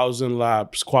 1,000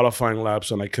 laps, qualifying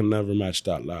laps, and I can never match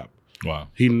that lap. Wow.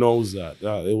 He knows that.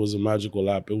 It was a magical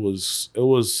lap. It was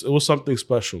something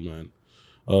special, man.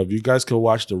 If you guys can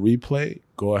watch the replay,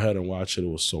 go ahead and watch it. It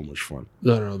was so much fun.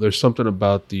 No. There's something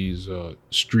about these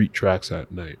street tracks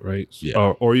at night, right? Yeah.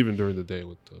 Or even during the day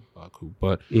with the Baku.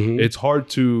 But it's hard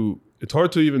to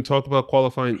even talk about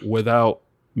qualifying without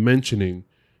mentioning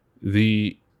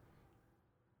the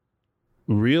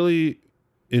really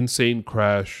insane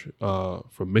crash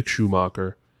from Mick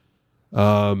Schumacher.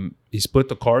 He split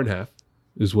the car in half,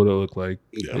 is what it looked like.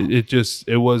 Yeah.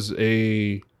 It was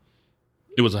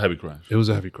a heavy crash. It was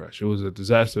a heavy crash. It was a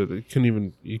disaster. You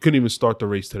couldn't even start the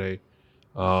race today.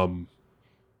 Yeah,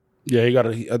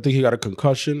 I think he got a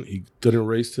concussion. He didn't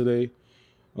race today.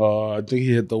 I think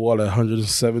he hit the wall at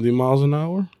 170 miles an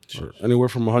hour. Sure. Anywhere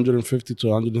from 150 to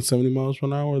 170 miles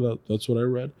per hour. That's what I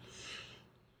read.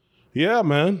 Yeah,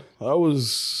 man. That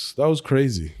was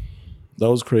crazy. That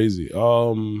was crazy.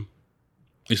 So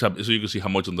you can see how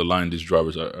much on the line these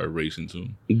drivers are racing to.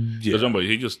 Yeah. Because remember,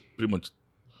 he just pretty much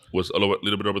was a little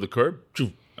bit over the curb,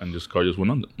 and this car just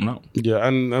went out. Yeah,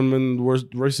 and I mean, we're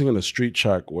racing in a street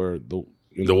track where the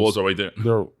walls are right there.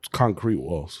 They're concrete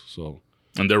walls, so.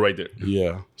 And they're right there.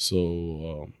 Yeah.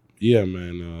 So, yeah,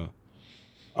 man.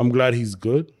 I'm glad he's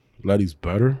good. Glad he's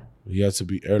better. He had to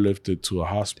be airlifted to a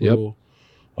hospital.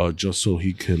 Yep. Just so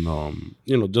he can,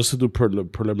 just to do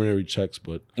preliminary checks.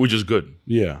 But which is good.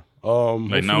 Yeah.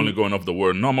 Like not only going off the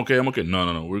word, no, I'm okay.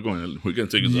 No. We're going to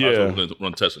take you to the hospital. We're going to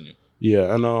run tests on you.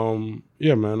 Yeah, and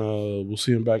yeah, man. We'll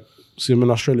see him in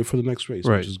Australia for the next race,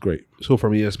 which is great. So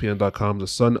from ESPN.com, the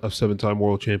son of 7-time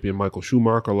world champion Michael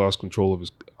Schumacher lost control of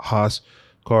his Haas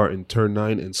car in turn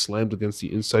 9 and slammed against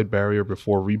the inside barrier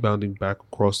before rebounding back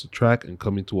across the track and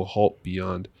coming to a halt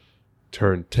beyond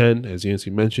turn 10. As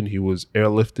Yancey mentioned, he was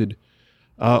airlifted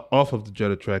off of the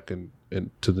Jeddah track and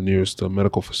to the nearest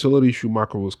medical facility.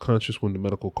 Schumacher was conscious when the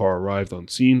medical car arrived on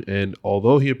scene, and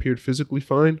although he appeared physically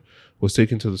fine, was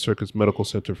taken to the circuit's medical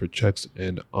center for checks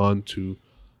and on to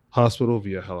hospital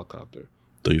via helicopter.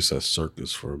 Thought you said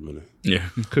circus for a minute. Yeah.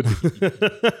 Could be.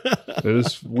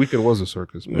 This weekend was a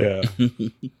circus, man.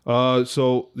 Yeah.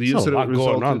 So the There's a lot incident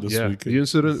going on resulted. this Yeah, weekend. the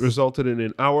incident resulted in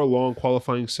an hour-long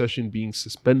qualifying session being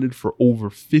suspended for over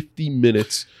 50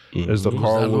 minutes as the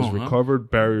car that was long, huh?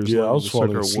 recovered. Barriers Yeah, I along was the falling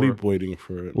circuit asleep waiting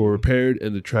for it. were repaired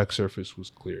and the track surface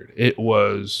was cleared. It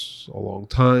was a long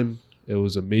time. It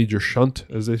was a major shunt,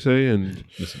 as they say, and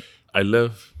Listen, I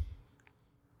left.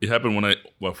 It happened when I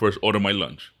first ordered my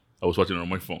lunch. I was watching it on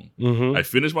my phone. Mm-hmm. I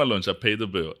finished my lunch. I paid the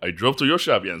bill. I drove to your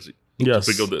shop, Yancy, Yes.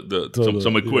 to pick up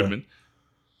some equipment.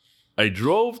 I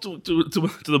drove to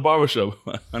the barbershop.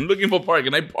 I'm looking for park,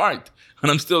 and I parked.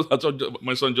 And I told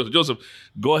my son, Joseph,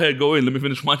 go ahead, go in. Let me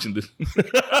finish watching this.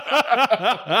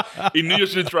 In New York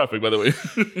City traffic, by the way.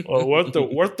 Well, worth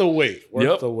the wait. Worth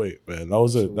Yep. the wait, man. That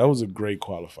was a great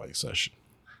qualifying session.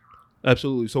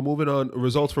 absolutely. So moving on,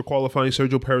 results for qualifying: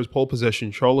 Sergio Perez pole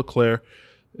position, Charles Leclerc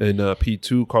in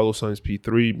P2, Carlos Sainz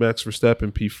P3, Max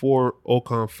Verstappen P4,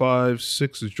 Ocon 5,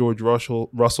 6 is George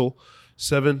Russell,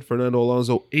 7 Fernando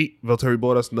Alonso, 8 Valtteri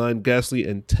Bottas, 9 Gasly,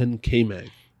 and 10 K-Mag.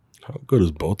 How good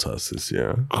is Bottas this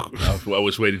year? I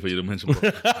was waiting for you to mention.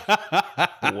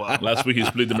 Wow. Last week he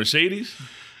split the Mercedes.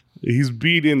 He's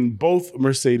beating both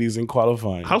Mercedes in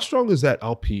qualifying. How strong is that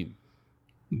Alpine?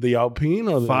 The Alpine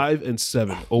or the 5 and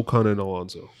 7, Ocon and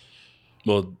Alonso.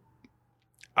 Well,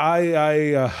 Are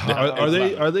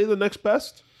they the next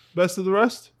best of the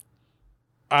rest?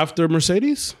 after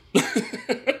Mercedes?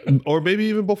 Or maybe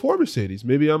even before Mercedes.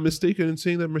 Maybe I'm mistaken in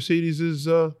saying that Mercedes is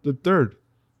the third.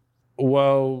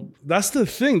 Well, that's the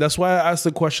thing. That's why I asked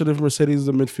the question if Mercedes is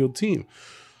a midfield team.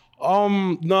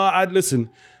 No, listen.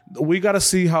 We got to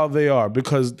see how they are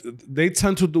because they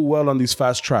tend to do well on these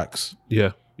fast tracks.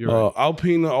 Yeah, you're right.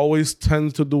 Alpine always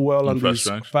tends to do well on fast these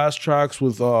tracks? fast tracks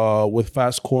with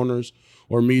fast corners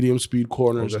or medium speed Well,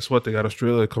 corners. guess what? They got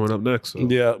Australia coming up next. So.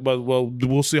 Yeah, but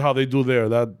we'll see how they do there.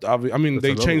 I mean,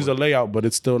 they another changed one. the layout, but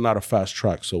it's still not a fast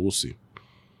track, so we'll see.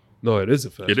 No, it is a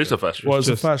fast. it is a track. fast Well, race.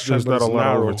 it's a fast track, There's but not a it's lot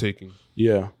of narrow. overtaking.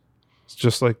 Yeah. It's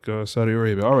just like Saudi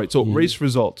Arabia. All right, so race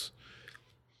results.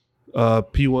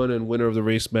 P1 and winner of the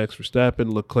race, Max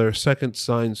Verstappen. Leclerc second,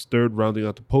 Sainz third, rounding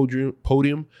out the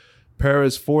podium.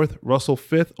 Perez fourth, Russell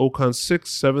fifth, Ocon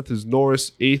sixth, seventh is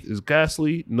Norris, eighth is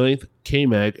Gasly, ninth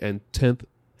K-Mag, and 10th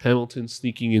Hamilton,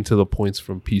 sneaking into the points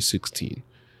from P16.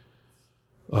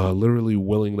 Literally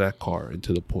willing that car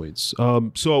into the points.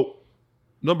 So,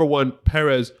 number one,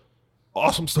 Perez,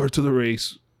 awesome start to the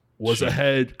race, was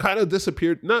ahead, kind of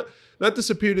disappeared, not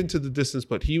disappeared into the distance,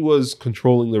 but he was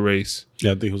controlling the race.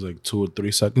 Yeah, I think it was like 2 or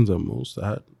 3 seconds at most.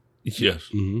 That. Yes.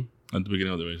 Mm-hmm. At the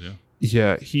beginning of the race, yeah.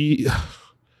 Yeah,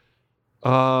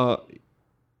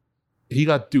 he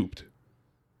got duped.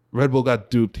 Red Bull got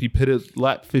duped. He pitted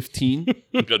lap 15.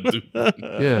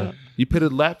 Yeah, he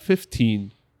pitted lap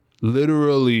 15,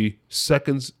 literally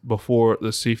seconds before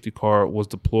the safety car was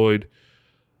deployed.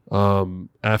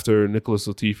 After Nicholas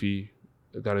Latifi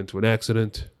got into an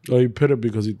accident, Oh, he pitted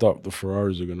because he thought the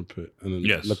Ferraris were going to pit, and then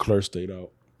Yes. Leclerc stayed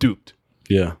out. duped.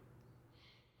 Yeah.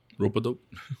 Rope-a-dope.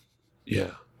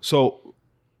 Yeah. So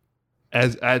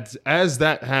as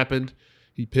that happened,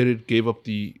 he pitted, gave up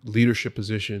the leadership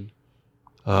position,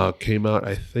 came out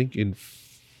I think in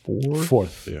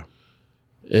fourth. Yeah.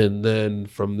 And then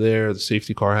from there, the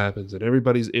safety car happens, and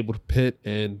everybody's able to pit.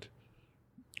 And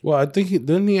Well, I think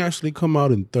didn't he actually come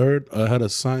out in third ahead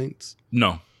of Sainz,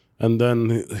 No. and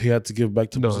then he had to give back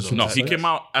to position. No, to he Sainz? came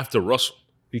out after Russell.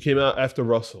 he came out after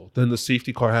Russell. Then the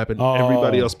safety car happened. Oh.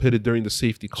 Everybody else pitted during the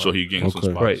safety car. So he gained some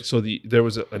Okay. spots. right. So there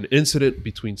was an incident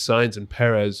between Sainz and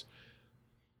Perez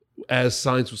as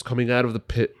Sainz was coming out of the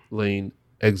pit lane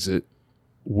exit,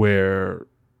 where,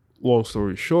 long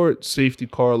story short, safety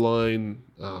car line.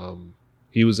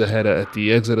 He was ahead at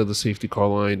the exit of the safety car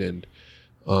line, and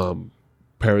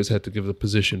Perez had to give the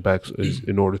position back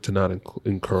in order to not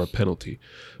incur a penalty.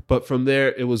 But from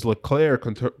there, it was Leclerc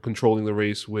controlling the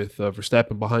race with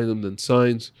Verstappen behind him, then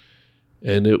Sainz,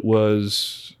 and it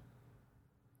was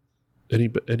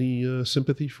any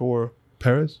sympathy for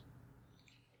Perez?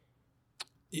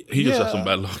 He just had some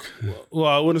bad luck. Well,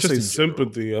 I wouldn't Just say in general.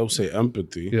 sympathy. I would say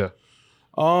empathy. Yeah.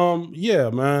 Yeah,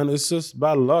 man, it's just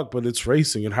bad luck, but it's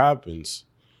racing. It happens.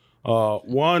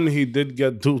 One, he did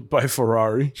get duped by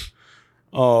Ferrari.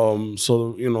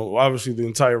 So obviously the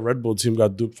entire Red Bull team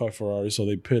got duped by Ferrari, so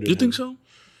they pitted. You think so?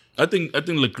 I think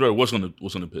Leclerc was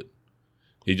gonna pit.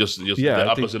 He just Yeah, the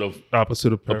I think- opposite of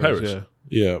Opposite of Perez. Perez. Yeah.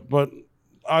 Yeah, but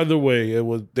either way,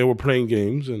 they were playing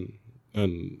games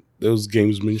and there was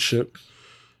gamesmanship.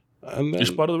 And then, it's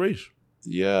part of the race.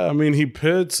 yeah, I mean, he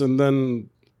pits, and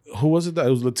then who was it? That it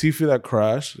was Latifi that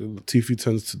crashed. Latifi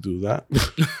tends to do that.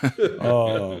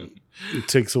 It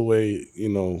takes away,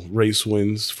 race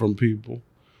wins from people.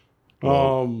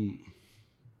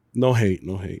 No hate.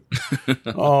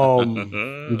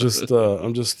 I'm just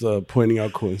pointing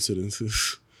out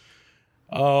coincidences.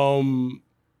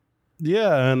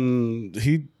 Yeah, and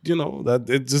he, that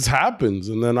it just happens.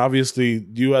 And then obviously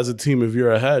you as a team, if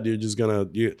you're ahead, you're just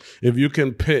if you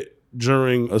can pit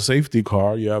during a safety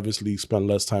car, you obviously spend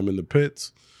less time in the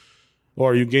pits,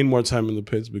 or you gain more time in the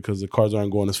pits because the cars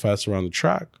aren't going as fast around the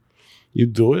track. You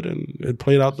do it, and it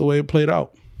played out the way it played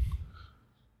out.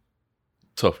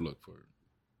 Tough luck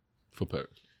for Paris.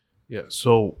 Yeah,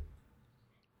 so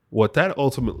what that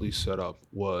ultimately set up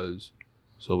was,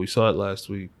 so we saw it last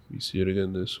week, we see it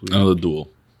again this week.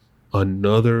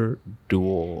 Another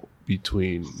duel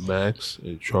between Max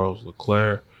and Charles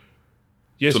Leclerc.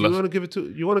 Yes, so you want to give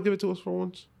it to us for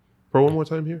one more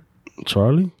time here?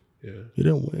 Charlie? Yeah. He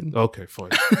didn't win. Okay,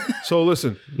 fine. So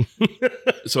listen.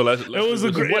 So last it was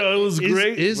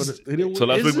great. So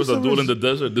last week was a duel in the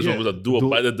desert. This one was a duel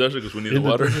by the desert because we needed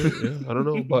water. Yeah, I don't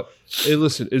know, but hey,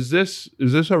 listen. Is this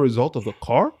a result of the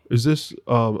car? Is this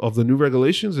of the new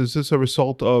regulations? Is this a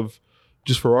result of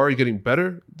just Ferrari getting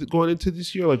better going into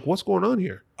this year? Like, what's going on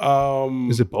here?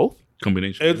 Is it both?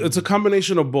 Combination. It's a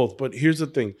combination of both. But here's the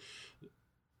thing: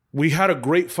 we had a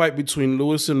great fight between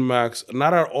Lewis and Max,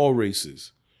 not at all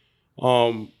races.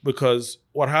 Because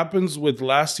what happens with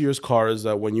last year's car is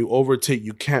that when you overtake,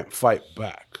 you can't fight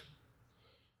back.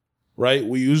 Right?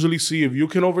 We usually see if you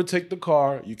can overtake the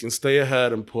car, you can stay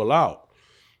ahead and pull out.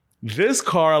 This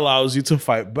car allows you to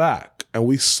fight back. And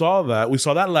we saw that. We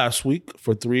saw that last week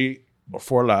for 3 or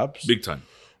 4 laps. Big time.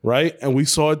 Right? And we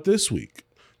saw it this week.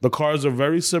 The cars are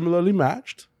very similarly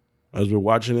matched, as we're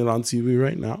watching it on TV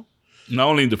right now. Not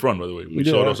only in the front, by the way. We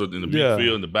saw it also in the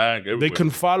midfield, in the back, everywhere. They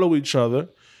can follow each other.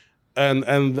 And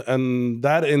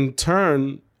that in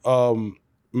turn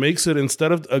makes it,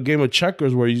 instead of a game of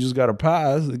checkers where you just got to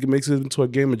pass, it makes it into a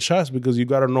game of chess because you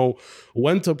got to know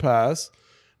when to pass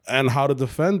and how to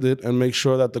defend it and make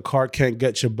sure that the car can't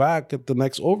get you back at the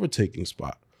next overtaking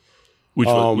spot. Which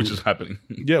is happening.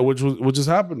 Yeah, which is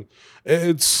happening.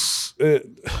 These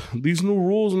new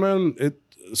rules, man.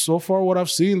 So far what I've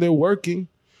seen, they're working,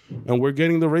 and we're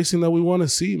getting the racing that we want to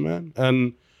see, man.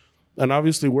 And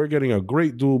obviously, we're getting a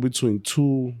great duel between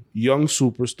 2 young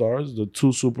superstars, the 2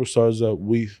 superstars that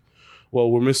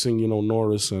we're missing,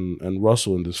 Norris and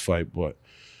Russell in this fight. But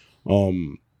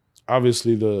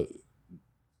obviously, the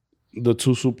 2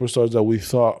 superstars that we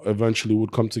thought eventually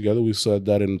would come together, we said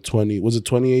that in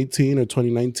 2018 or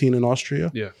 2019 in Austria?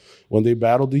 Yeah. When they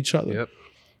battled each other.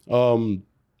 Yep.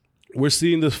 We're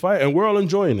seeing this fight, and we're all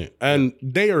enjoying it. And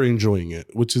they are enjoying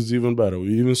it, which is even better.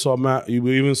 We even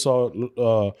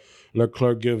saw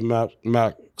Leclerc give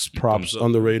Max props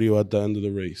on the radio at the end of the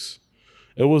race.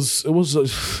 It was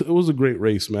a great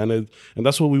race, man, and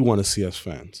that's what we want to see as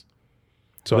fans.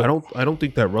 So I don't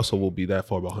think that Russell will be that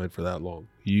far behind for that long.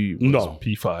 He was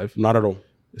P5, not at all.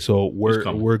 So we're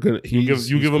gonna you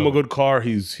give him a good car,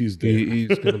 he's there.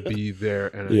 He's gonna be there.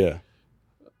 And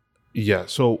yeah.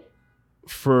 So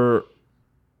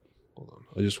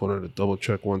I just wanted to double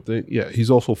check one thing. Yeah,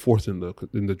 he's also 4th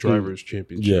in the drivers'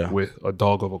 championship with a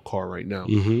dog of a car right now.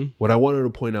 Mm-hmm. What I wanted to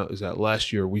point out is that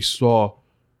last year we saw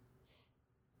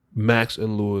Max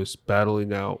and Lewis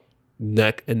battling out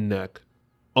neck and neck.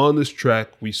 On this track,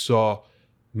 we saw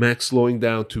Max slowing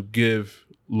down to give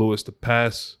Lewis the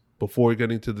pass before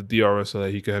getting to the DRS so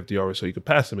that he could have DRS so he could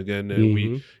pass him again. And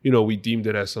we deemed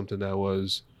it as something that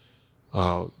was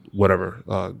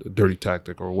dirty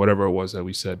tactic or whatever it was that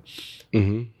we said.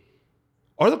 Mm-hmm.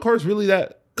 Are the cars really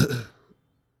that?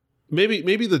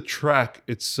 maybe the track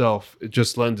itself, it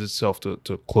just lends itself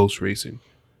to close racing.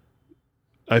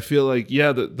 I feel like,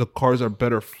 the cars are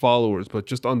better followers, but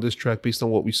just on this track, based on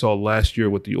what we saw last year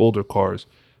with the older cars,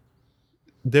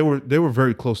 they were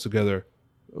very close together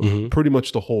pretty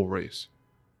much the whole race.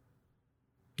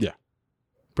 Yeah,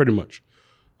 pretty much.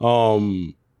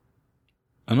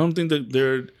 I don't think that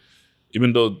they're,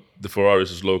 even though the Ferrari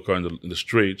is a slow car in the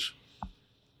straights,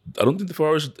 I don't think the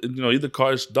Ferrari, either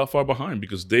car is that far behind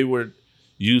because they were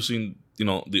using,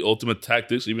 the ultimate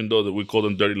tactics, even though that we called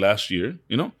them dirty last year,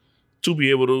 to be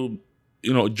able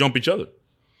to, jump each other.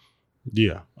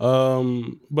 Yeah.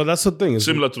 But that's the thing.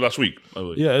 Similar to last week, by the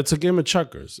way. Yeah, it's a game of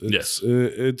checkers.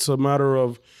 It's a matter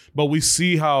of, but we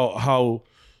see how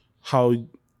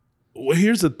well,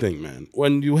 here's the thing, man.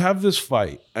 When you have this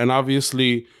fight, and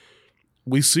obviously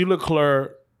we see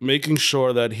Leclerc making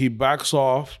sure that he backs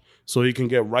off so he can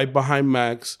get right behind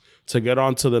Max to get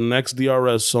onto the next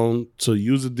DRS zone, to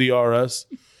use the DRS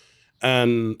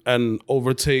and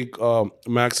overtake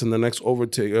Max in the next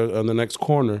overtake on the next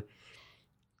corner.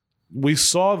 we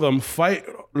saw them fight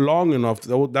long enough.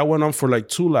 That went on for like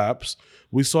 2 laps.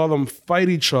 We saw them fight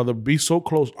each other, be so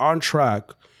close on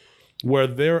track where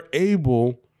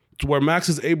where Max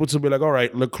is able to be like, all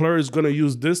right, Leclerc is going to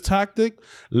use this tactic.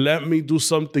 Let me do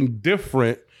something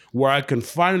different where I can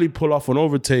finally pull off an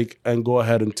overtake and go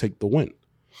ahead and take the win.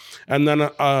 And then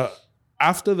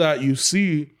after that, you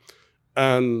see,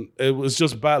 and it was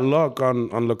just bad luck on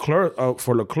Leclerc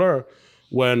for Leclerc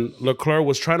when Leclerc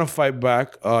was trying to fight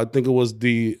back. I think it was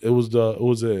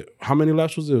how many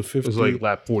laps was it? 50? It was like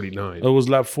lap 49. It was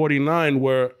lap 49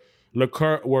 where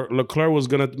Leclerc was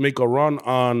gonna make a run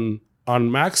on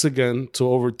Max again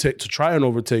to try and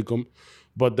overtake him,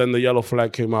 but then the yellow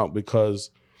flag came out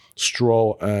because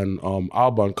Stroll and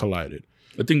Albon collided.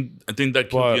 I think that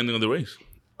killed the ending of the race.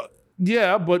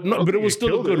 Yeah, but it was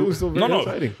still a good. It was still very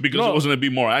exciting. Because there was going to be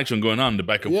more action going on, the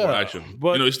back and forth action.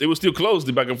 But it was still close,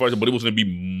 the back and forth, but it was going to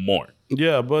be more.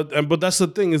 Yeah, but that's the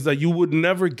thing is that you would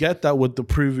never get that with the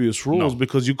previous rules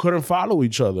because you couldn't follow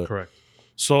each other. Correct.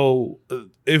 So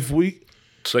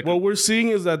what we're seeing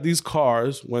is that these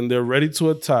cars, when they're ready to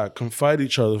attack, can fight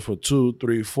each other for 2,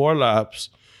 3, 4 laps.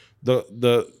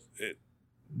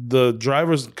 The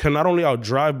drivers can not only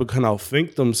outdrive but can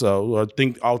outthink themselves or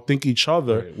outthink each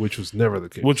other, right, which was never the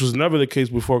case. Which was never the case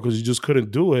before because you just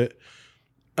couldn't do it.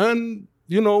 And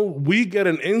we get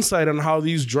an insight on how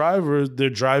these drivers, their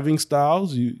driving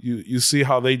styles. You see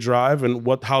how they drive and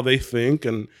how they think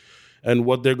and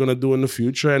what they're gonna do in the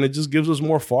future, and it just gives us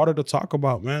more fodder to talk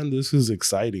about. Man, this is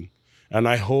exciting, and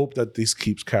I hope that this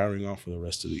keeps carrying on for the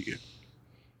rest of the year.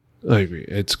 I agree.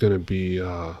 It's gonna be.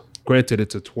 Granted,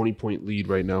 it's a 20-point lead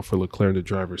right now for Leclerc in the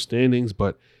driver's standings,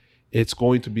 but it's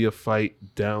going to be a fight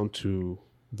down to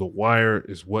the wire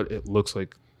is what it looks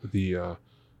like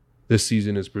this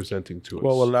season is presenting to us.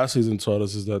 Well, what last season taught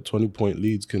us is that 20-point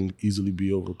leads can easily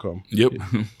be overcome. Yep.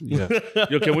 Yeah.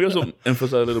 Can we also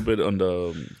emphasize a little bit on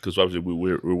because obviously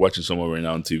we're watching someone right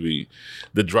now on TV,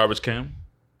 the driver's cam?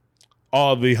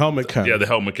 Oh, the helmet cam. Yeah, the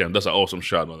helmet cam. That's an awesome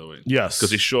shot, by the way. Yes,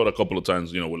 because he showed a couple of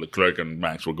times, where Leclerc and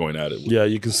Max were going at it. Yeah,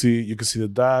 you can see the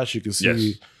dash. You can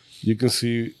see, where,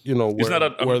 it's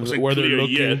not where they're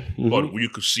looking, yet, but you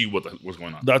could see what's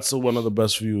going on. That's one of the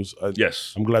best views.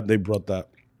 Yes, I'm glad they brought that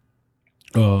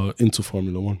into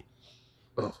Formula One.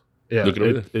 Oh, yeah,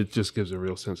 it just gives a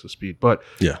real sense of speed. But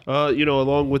yeah,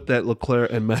 along with that Leclerc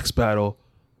and Max battle,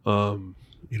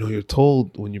 you're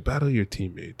told when you battle your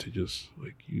teammate to just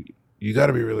you got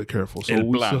to be really careful. So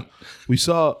we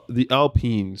saw the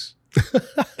Alpines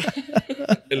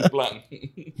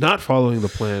not following the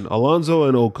plan. Alonso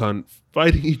and Ocon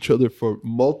fighting each other for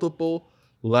multiple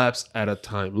laps at a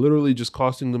time, literally just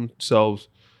costing themselves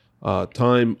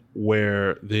time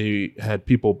where they had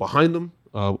people behind them,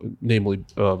 namely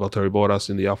Valtteri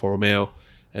Bottas in the Alfa Romeo,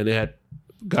 and they had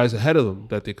guys ahead of them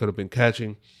that they could have been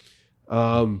catching.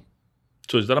 So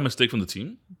is that a mistake from the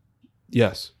team?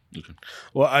 Yes. Okay.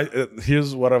 Well,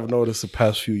 here's what I've noticed the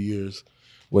past few years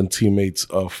when teammates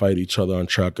fight each other on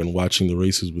track and watching the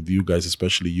races with you guys,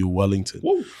 especially you, Wellington.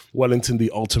 Woo. Wellington,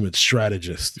 the ultimate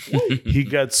strategist. He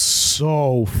gets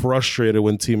so frustrated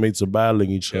when teammates are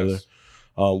battling each other.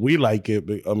 We like it,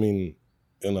 but I mean,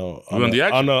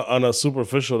 on a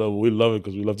superficial level, we love it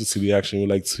because we love to see the action. We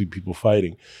like to see people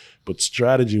fighting. But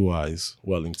strategy-wise,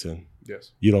 Wellington,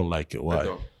 yes, you don't like it. Why? I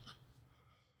don't.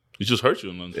 It just hurts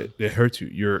you. It hurts you.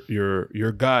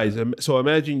 You're guys. So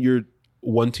imagine you're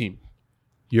one team.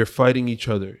 You're fighting each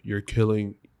other. You're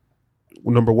killing,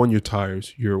 number one, your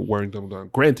tires. You're wearing them down.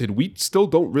 Granted, we still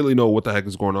don't really know what the heck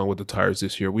is going on with the tires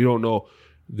this year. We don't know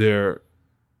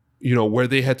where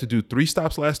they had to do 3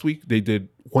 stops last week. They did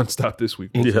 1 stop this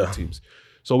week, both of the teams.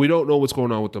 So we don't know what's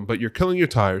going on with them. But you're killing your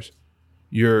tires.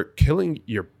 You're killing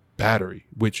your battery,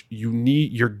 which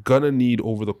you're gonna need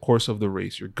over the course of the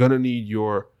race. You're gonna need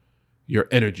your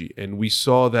energy, and we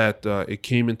saw that it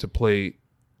came into play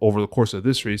over the course of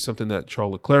this race. Something that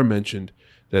Charles Leclerc mentioned,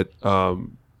 that Charles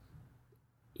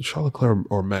Leclerc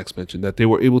or Max mentioned, that they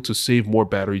were able to save more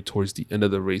battery towards the end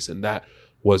of the race, and that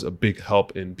was a big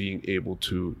help in being able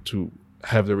to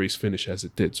have the race finish as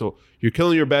it did. So you're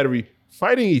killing your battery,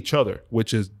 fighting each other,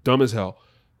 which is dumb as hell.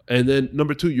 And then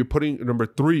number 3, you're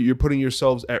putting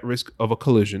yourselves at risk of a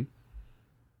collision.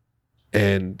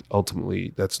 And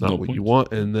ultimately, that's not what you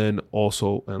want. And then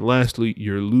also, and lastly,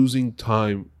 you're losing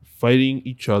time fighting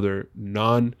each other,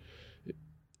 not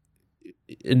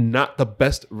the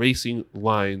best racing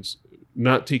lines,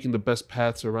 not taking the best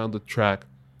paths around the track.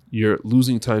 You're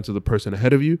losing time to the person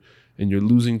ahead of you, and you're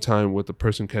losing time with the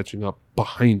person catching up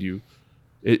behind you.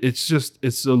 It's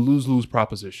a lose-lose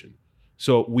proposition.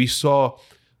 So we saw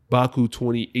Baku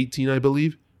 2018, I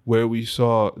believe, where we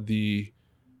saw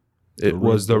It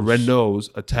was the Renaults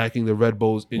attacking the Red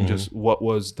Bulls in just what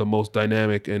was the most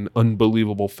dynamic and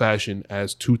unbelievable fashion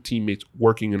as two teammates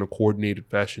working in a coordinated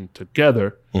fashion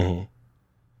together.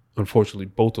 Unfortunately,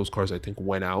 both those cars I think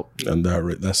went out. And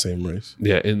that same race.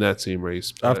 Yeah, in that same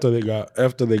race. After they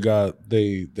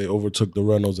overtook the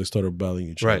Renaults, they started battling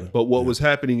each other. Right. But what was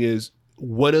happening is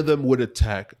one of them would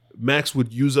attack. Max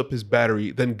would use up his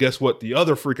battery. Then guess what? The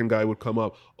other freaking guy would come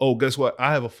up. Oh, guess what?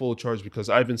 I have a full charge because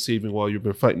I've been saving while you've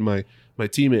been fighting my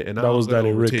teammate. And that was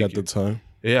Danny Rick at the time.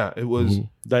 Yeah, it was.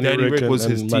 Danny Rick was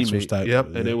his teammate.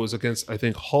 Yep. And it was against, I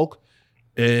think, Hulk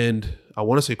and I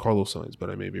want to say Carlos Sainz, but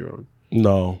I may be wrong.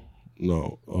 No.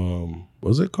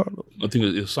 Was it Carlos? I think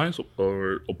it's Sainz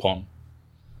or Palmer.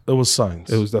 It was Sainz.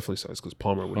 It was definitely Sainz because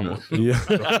Palmer would not. Yeah.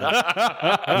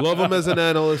 I love him as an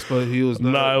analyst, but he was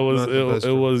not. It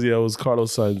was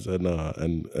Carlos Sainz and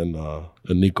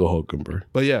Nico Hülkenberg.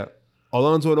 But yeah,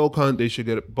 Alonso and Ocon, they should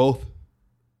get both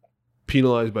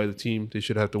penalized by the team. They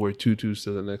should have to wear tutus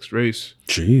to the next race.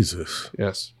 Jesus.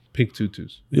 Yes, pink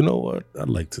tutus. You know what? I'd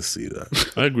like to see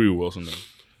that. I agree with Wilson though.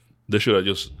 They should have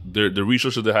just the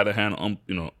resources they had at hand.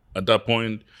 At that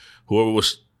point, whoever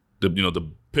was the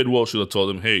pit wall should have told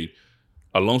them, "Hey,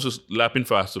 Alonso's lapping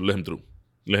faster. Let him through.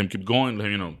 Let him keep going.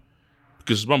 Let him,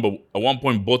 Because remember, at one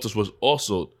point Bottas was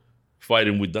also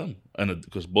fighting with them, and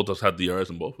because Bottas had DRS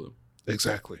in both of them.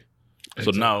 Exactly.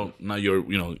 So now you're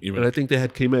even. And I think they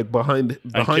had K-Mag behind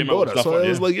Bottas. So it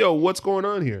was like, yo, what's going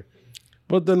on here?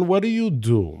 But then, what do you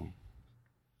do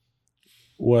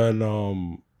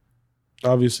when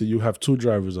obviously you have two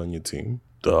drivers on your team?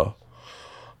 Duh.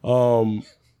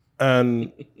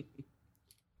 And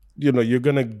you're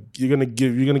gonna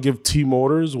give team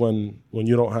orders when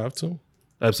you don't have to.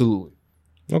 Absolutely.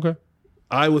 Okay.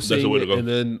 I was saying it, and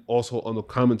then also on the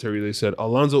commentary they said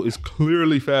Alonso is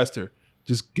clearly faster.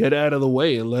 Just get out of the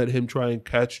way and let him try and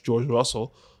catch George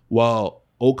Russell, while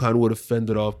Ocon would have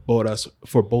fended off Bottas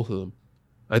for both of them.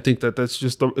 I think it's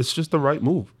just the right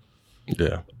move.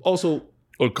 Yeah. Also,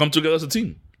 or come together as a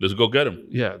team. Let's go get him.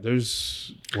 Yeah.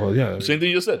 Same thing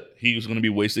you just said. He was going to be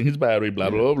wasting his battery.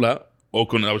 Blah blah blah.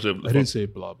 Ocon. I didn't say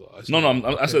blah blah. I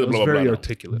said blah blah. Very blah.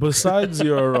 articulate. Besides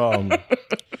your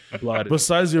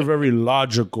very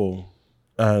logical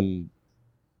and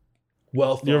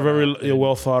well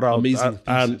thought out amazing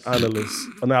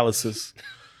analysis.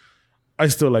 I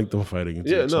still like them fighting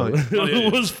each other.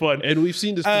 It was fun. And we've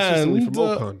seen this consistently from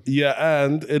Ocon.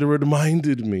 And it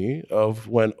reminded me of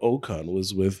when Ocon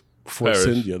was with Force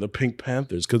India, the Pink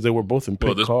Panthers, because they were both in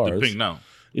pink cars. They're pink now.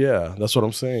 Yeah, that's what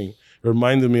I'm saying. It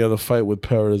reminded me of the fight with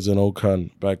Perez and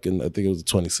Ocon back in, I think it was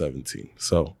 2017.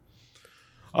 So,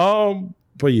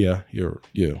 but yeah, all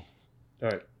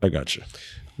right. I got you.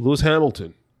 Lewis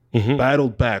Hamilton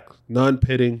battled back,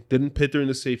 non-pitting, didn't pit during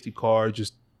the safety car,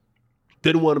 just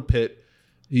didn't want to pit.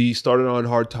 He started on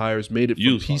hard tires, made it from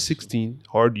P16,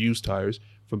 hard used tires,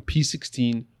 from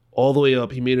P16 all the way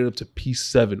up. He made it up to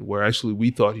P7, where actually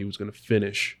we thought he was going to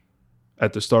finish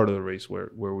at the start of the race, where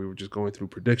we were just going through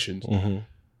predictions.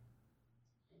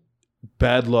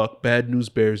 Bad luck, bad news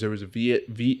bears. There was a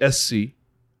VSC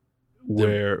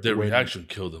where their reaction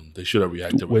killed them. They should have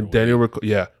reacted when Daniel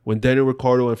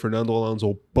Ricciardo and Fernando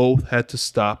Alonso both had to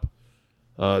stop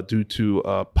due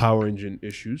to power engine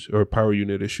issues or power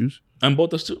unit issues. And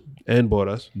Bottas too. And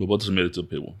Bottas. But Bottas made it to the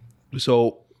pit wall.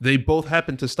 So they both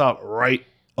happened to stop right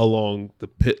along the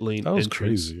pit lane. That was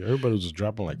entrance. Crazy. Everybody was just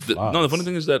dropping like flies. The funny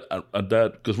thing is that at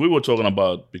that, because we were talking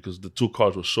about, because the two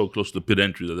cars were so close to the pit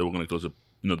entry that they were going to close it.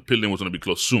 The pit lane was going to be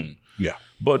closed soon. Yeah.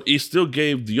 But it still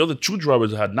gave the other two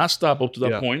drivers that had not stopped up to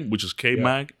that point, which is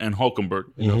K-Mag and Hülkenberg,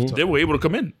 they were able to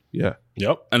come in. Yeah.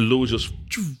 Yep. And Lewis just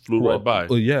flew right by.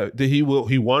 Well, yeah. He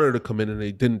wanted to come in and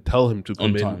they didn't tell him to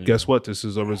come in. Guess what? This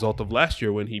is a result of last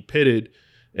year when he pitted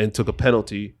and took a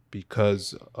penalty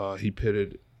because he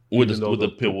pitted with the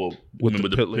pit wall. With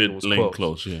the pit lane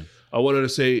closed. Yeah. I wanted to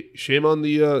say shame on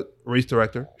the race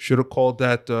director. Should have called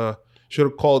a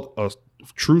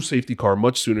true safety car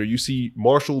much sooner. You see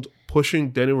Marshall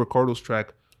pushing Daniel Ricciardo's car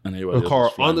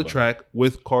on the track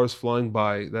with cars flying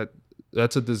by.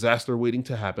 That's a disaster waiting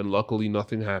to happen. Luckily,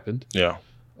 nothing happened. Yeah.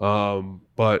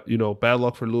 But bad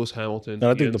luck for Lewis Hamilton. And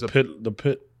I think the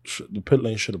pit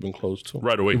lane should have been closed too.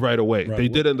 Right away. They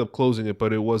did end up closing it,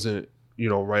 but it wasn't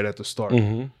right at the start.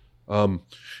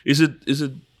 Is it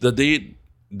that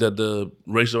the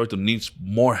race director needs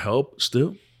more help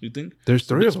still? You think? There's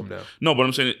 3 of them now. No, but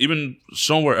I'm saying even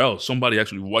somewhere else, somebody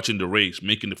actually watching the race,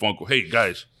 making the phone call. Hey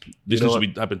guys, this needs to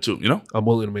be happen too. You know? I'm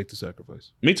willing to make the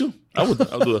sacrifice. Me too. I'll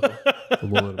do that.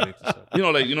 I'm willing to make the sacrifice. You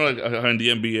know, like how in the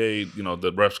NBA,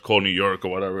 the refs call New York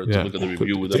or whatever to look at the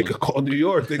review with They them. could call New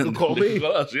York. They could call me.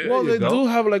 Well, they do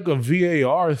have like a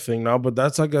VAR thing now, but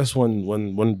that's I guess when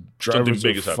drivers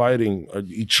big are is happening. fighting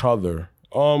each other.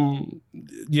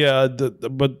 Yeah,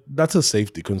 but that's a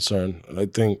safety concern. I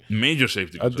think Major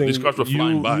safety I concern. think These cars were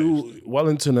flying by.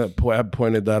 Wellington had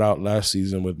pointed that out last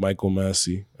season with Michael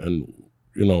Massey, and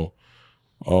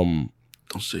Don't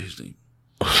say his name.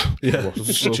 Yeah.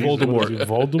 Voldemort.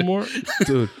 Voldemort.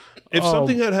 Dude. If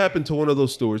something had happened to one of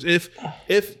those stewards,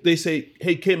 if they say,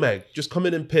 "Hey, K-Mag, just come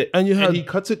in and pit," and he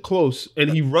cuts it close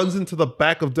and he runs into the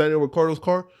back of Daniel Ricciardo's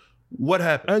car, what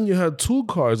happens? And you had 2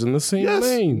 cars in the same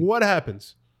lane. What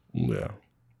happens? Yeah.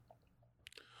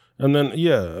 And then,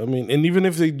 I mean, and even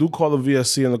if they do call the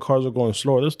VSC and the cars are going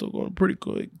slower, they're still going pretty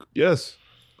quick. Yes.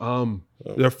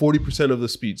 They're 40% of the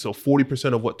speed. So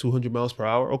 40% of 200 miles per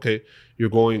hour? Okay, you're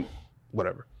going,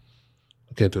 whatever.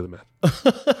 I can't do the math.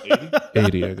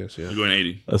 80, I guess, yeah. You're going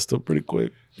 80. That's still pretty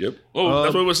quick. Yep. Oh,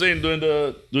 that's what we were saying during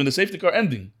the safety car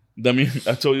ending. I mean,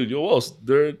 I told you, Wells,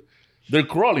 they're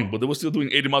crawling, but they were still doing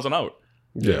 80 miles an hour.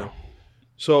 Yeah.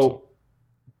 So,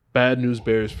 bad news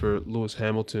bears for Lewis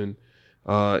Hamilton.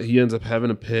 He ends up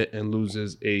having a pit and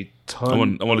loses a ton. I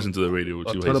want to listen to the radio. A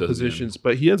ton of positions,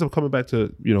 but he ends up coming back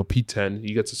to P10.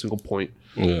 He gets a single point.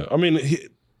 Yeah, I mean,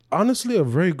 honestly, a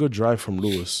very good drive from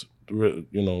Lewis.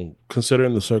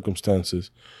 Considering the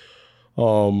circumstances,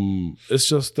 it's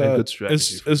just that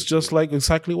it's just like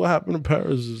exactly what happened in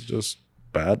Paris. It's just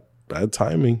bad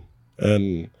timing,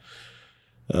 and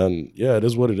yeah, it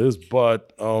is what it is.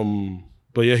 But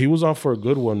yeah, he was on for a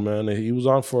good one, man. He was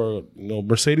on for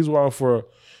Mercedes were on for,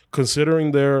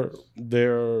 considering their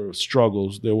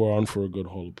struggles, they were on for a good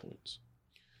haul of points.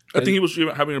 I think he was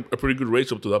having a pretty good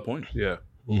race up to that point. Yeah.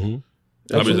 Mm-hmm.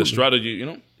 I mean, the strategy,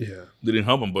 didn't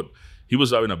help him, but he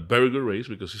was having a very good race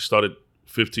because he started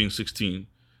 15, 16,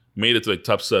 made it to like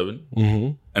top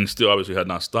 7, and still obviously had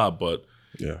not stopped. But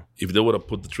if they would have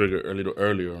put the trigger a little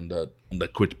earlier on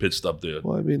that quick pit stop there.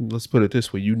 Well, I mean, let's put it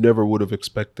this way: you never would have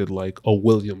expected like a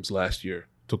Williams last year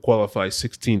to qualify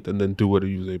 16th and then do what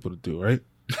he was able to do, right?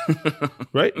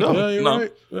 Right? No, yeah, you're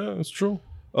right. Yeah, that's true.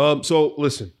 So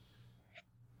listen,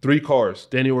 3 cars: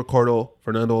 Daniel Ricciardo,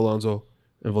 Fernando Alonso,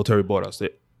 and Valtteri Bottas.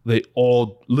 They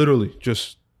all literally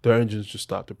just, their engines just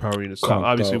stopped. Their power units stopped.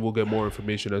 Obviously, we'll get more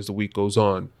information as the week goes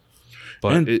on.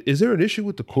 But is there an issue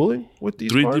with the cooling with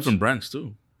these 3 cars? different brands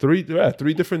too. 3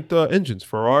 different engines: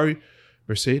 Ferrari,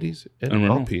 Mercedes, and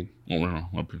Alpine.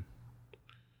 Alpine.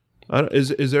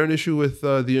 Is there an issue with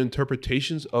the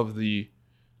interpretations of the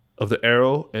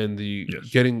aero and the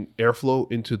getting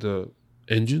airflow into the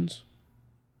engines?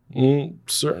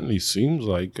 Certainly seems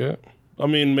like it. I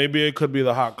mean, maybe it could be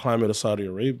the hot climate of Saudi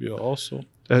Arabia also.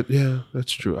 Yeah,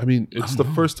 that's true. I mean, it's the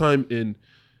first time in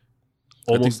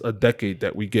almost a decade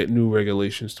that we get new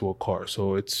regulations to a car.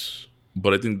 So it's...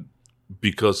 But I think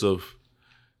because of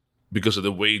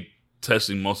the way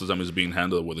testing most of the time is being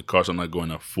handled, where the cars are not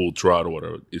going at full throttle or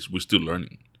whatever, we're still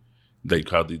learning. Like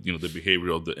how the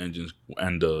behavior of the engines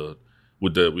and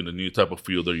with the new type of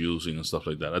fuel they're using and stuff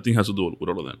like that. I think it has to do with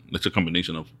all of that. It's a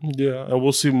combination of... Yeah, and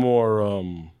we'll see more...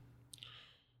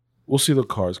 We'll see the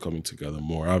cars coming together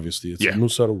more. Obviously, it's a new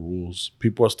set of rules.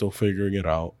 People are still figuring it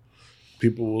out.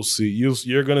 People will see.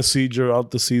 You're going to see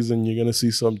throughout the season, you're going to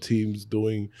see some teams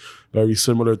doing very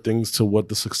similar things to what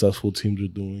the successful teams are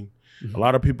doing. Mm-hmm. A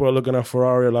lot of people are looking at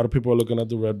Ferrari. A lot of people are looking at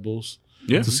the Red Bulls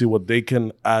to see what they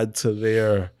can add to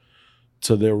their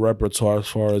repertoire as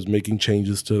far as making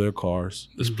changes to their cars.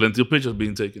 There's plenty of pictures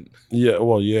being taken. Yeah.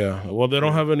 Well, they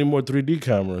don't have any more 3D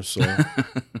cameras, so...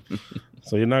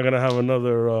 So you're not gonna have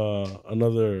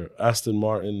another Aston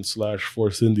Martin /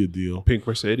 Force India deal. Pink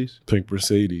Mercedes.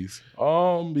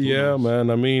 Yeah, man.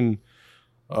 I mean,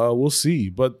 we'll see.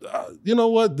 But you know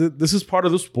what? This is part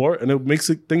of the sport, and it makes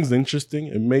things interesting.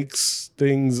 It makes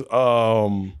things.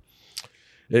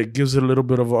 It gives it a little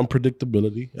bit of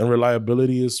unpredictability, and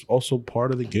reliability is also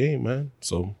part of the game, man.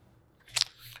 So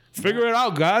figure it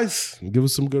out, guys. And give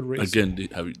us some good racing.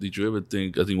 Again, did you ever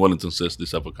think? I think Wellington says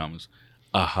this type of comments.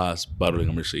 A Haas battling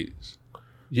a Mercedes.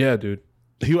 Yeah, dude.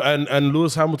 And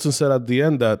Lewis Hamilton said at the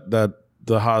end that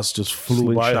the Haas just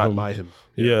flew by him.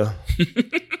 Yeah.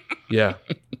 Yeah,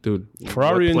 dude.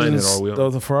 Ferrari engines.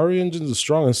 The Ferrari engines are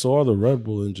strong, and so are the Red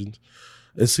Bull engines.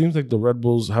 It seems like the Red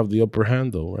Bulls have the upper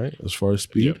hand, though, right? As far as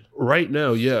speed. Yeah. Right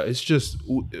now, yeah. It's just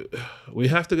we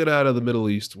have to get out of the Middle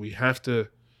East. We just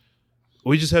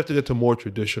have to get to more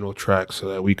traditional tracks so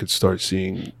that we could start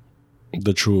seeing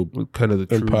the true kind of the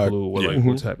true impact. blue, or like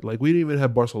what's happening. Like we didn't even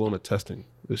have Barcelona testing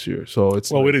this year, so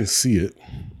it's we didn't see it.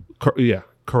 Yeah,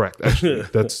 correct. Actually,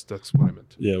 that's what I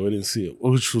meant. Yeah, we didn't see it,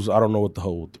 which was I don't know what the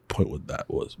whole point with that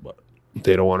was, but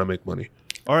they don't want to make money.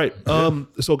 All right,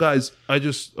 so guys, I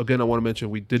want to mention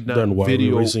we did not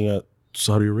video racing at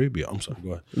Saudi Arabia. I'm sorry,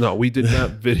 go ahead. No, we did not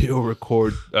video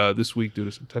record this week due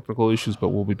to some technical issues, but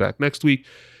we'll be back next week.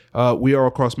 We are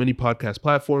across many podcast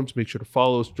platforms. Make sure to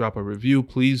follow us, drop a review,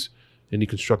 please. Any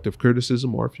constructive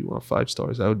criticism, or if you want 5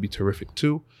 stars, that would be terrific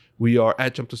too. We are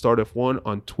at Jump to Start F1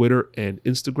 on Twitter and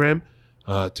Instagram.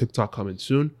 TikTok coming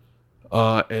soon.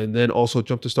 And then also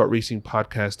Jump to Start Racing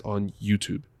podcast on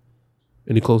YouTube.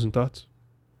 Any closing thoughts?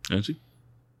 Nancy?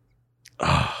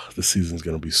 The season's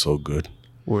going to be so good.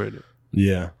 We're in it.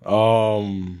 Yeah.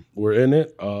 We're in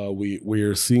it.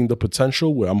 We're seeing the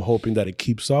potential. I'm hoping that it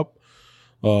keeps up.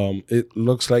 It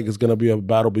looks like it's going to be a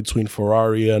battle between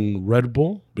Ferrari and Red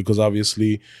Bull because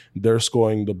obviously they're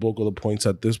scoring the bulk of the points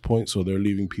at this point, so they're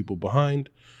leaving people behind.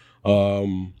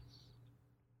 And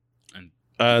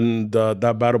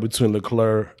that battle between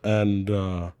Leclerc and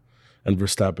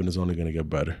Verstappen is only going to get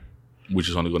better. Which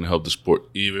is only going to help the sport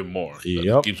even more.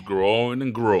 Yep. It keeps growing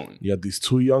and growing. You have these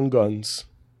 2 young guns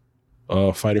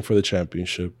fighting for the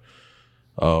championship.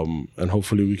 And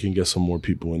hopefully we can get some more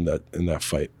people in that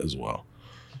fight as well.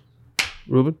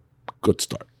 Ruben? Good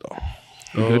start, though.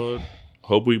 Good.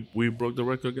 Hope we broke the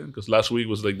record again because last week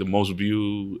was like the most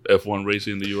viewed F1 race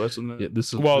in the US. And yeah,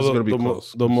 this is going to be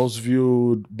close. The most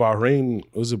viewed Bahrain,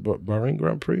 was it Bahrain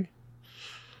Grand Prix?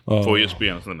 For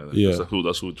ESPN, something like that. Yeah.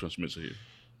 That's who transmits it here.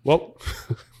 Well,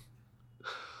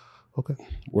 okay.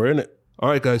 We're in it. All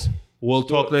right, guys. We'll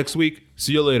talk next week.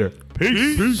 See you later.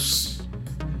 Peace.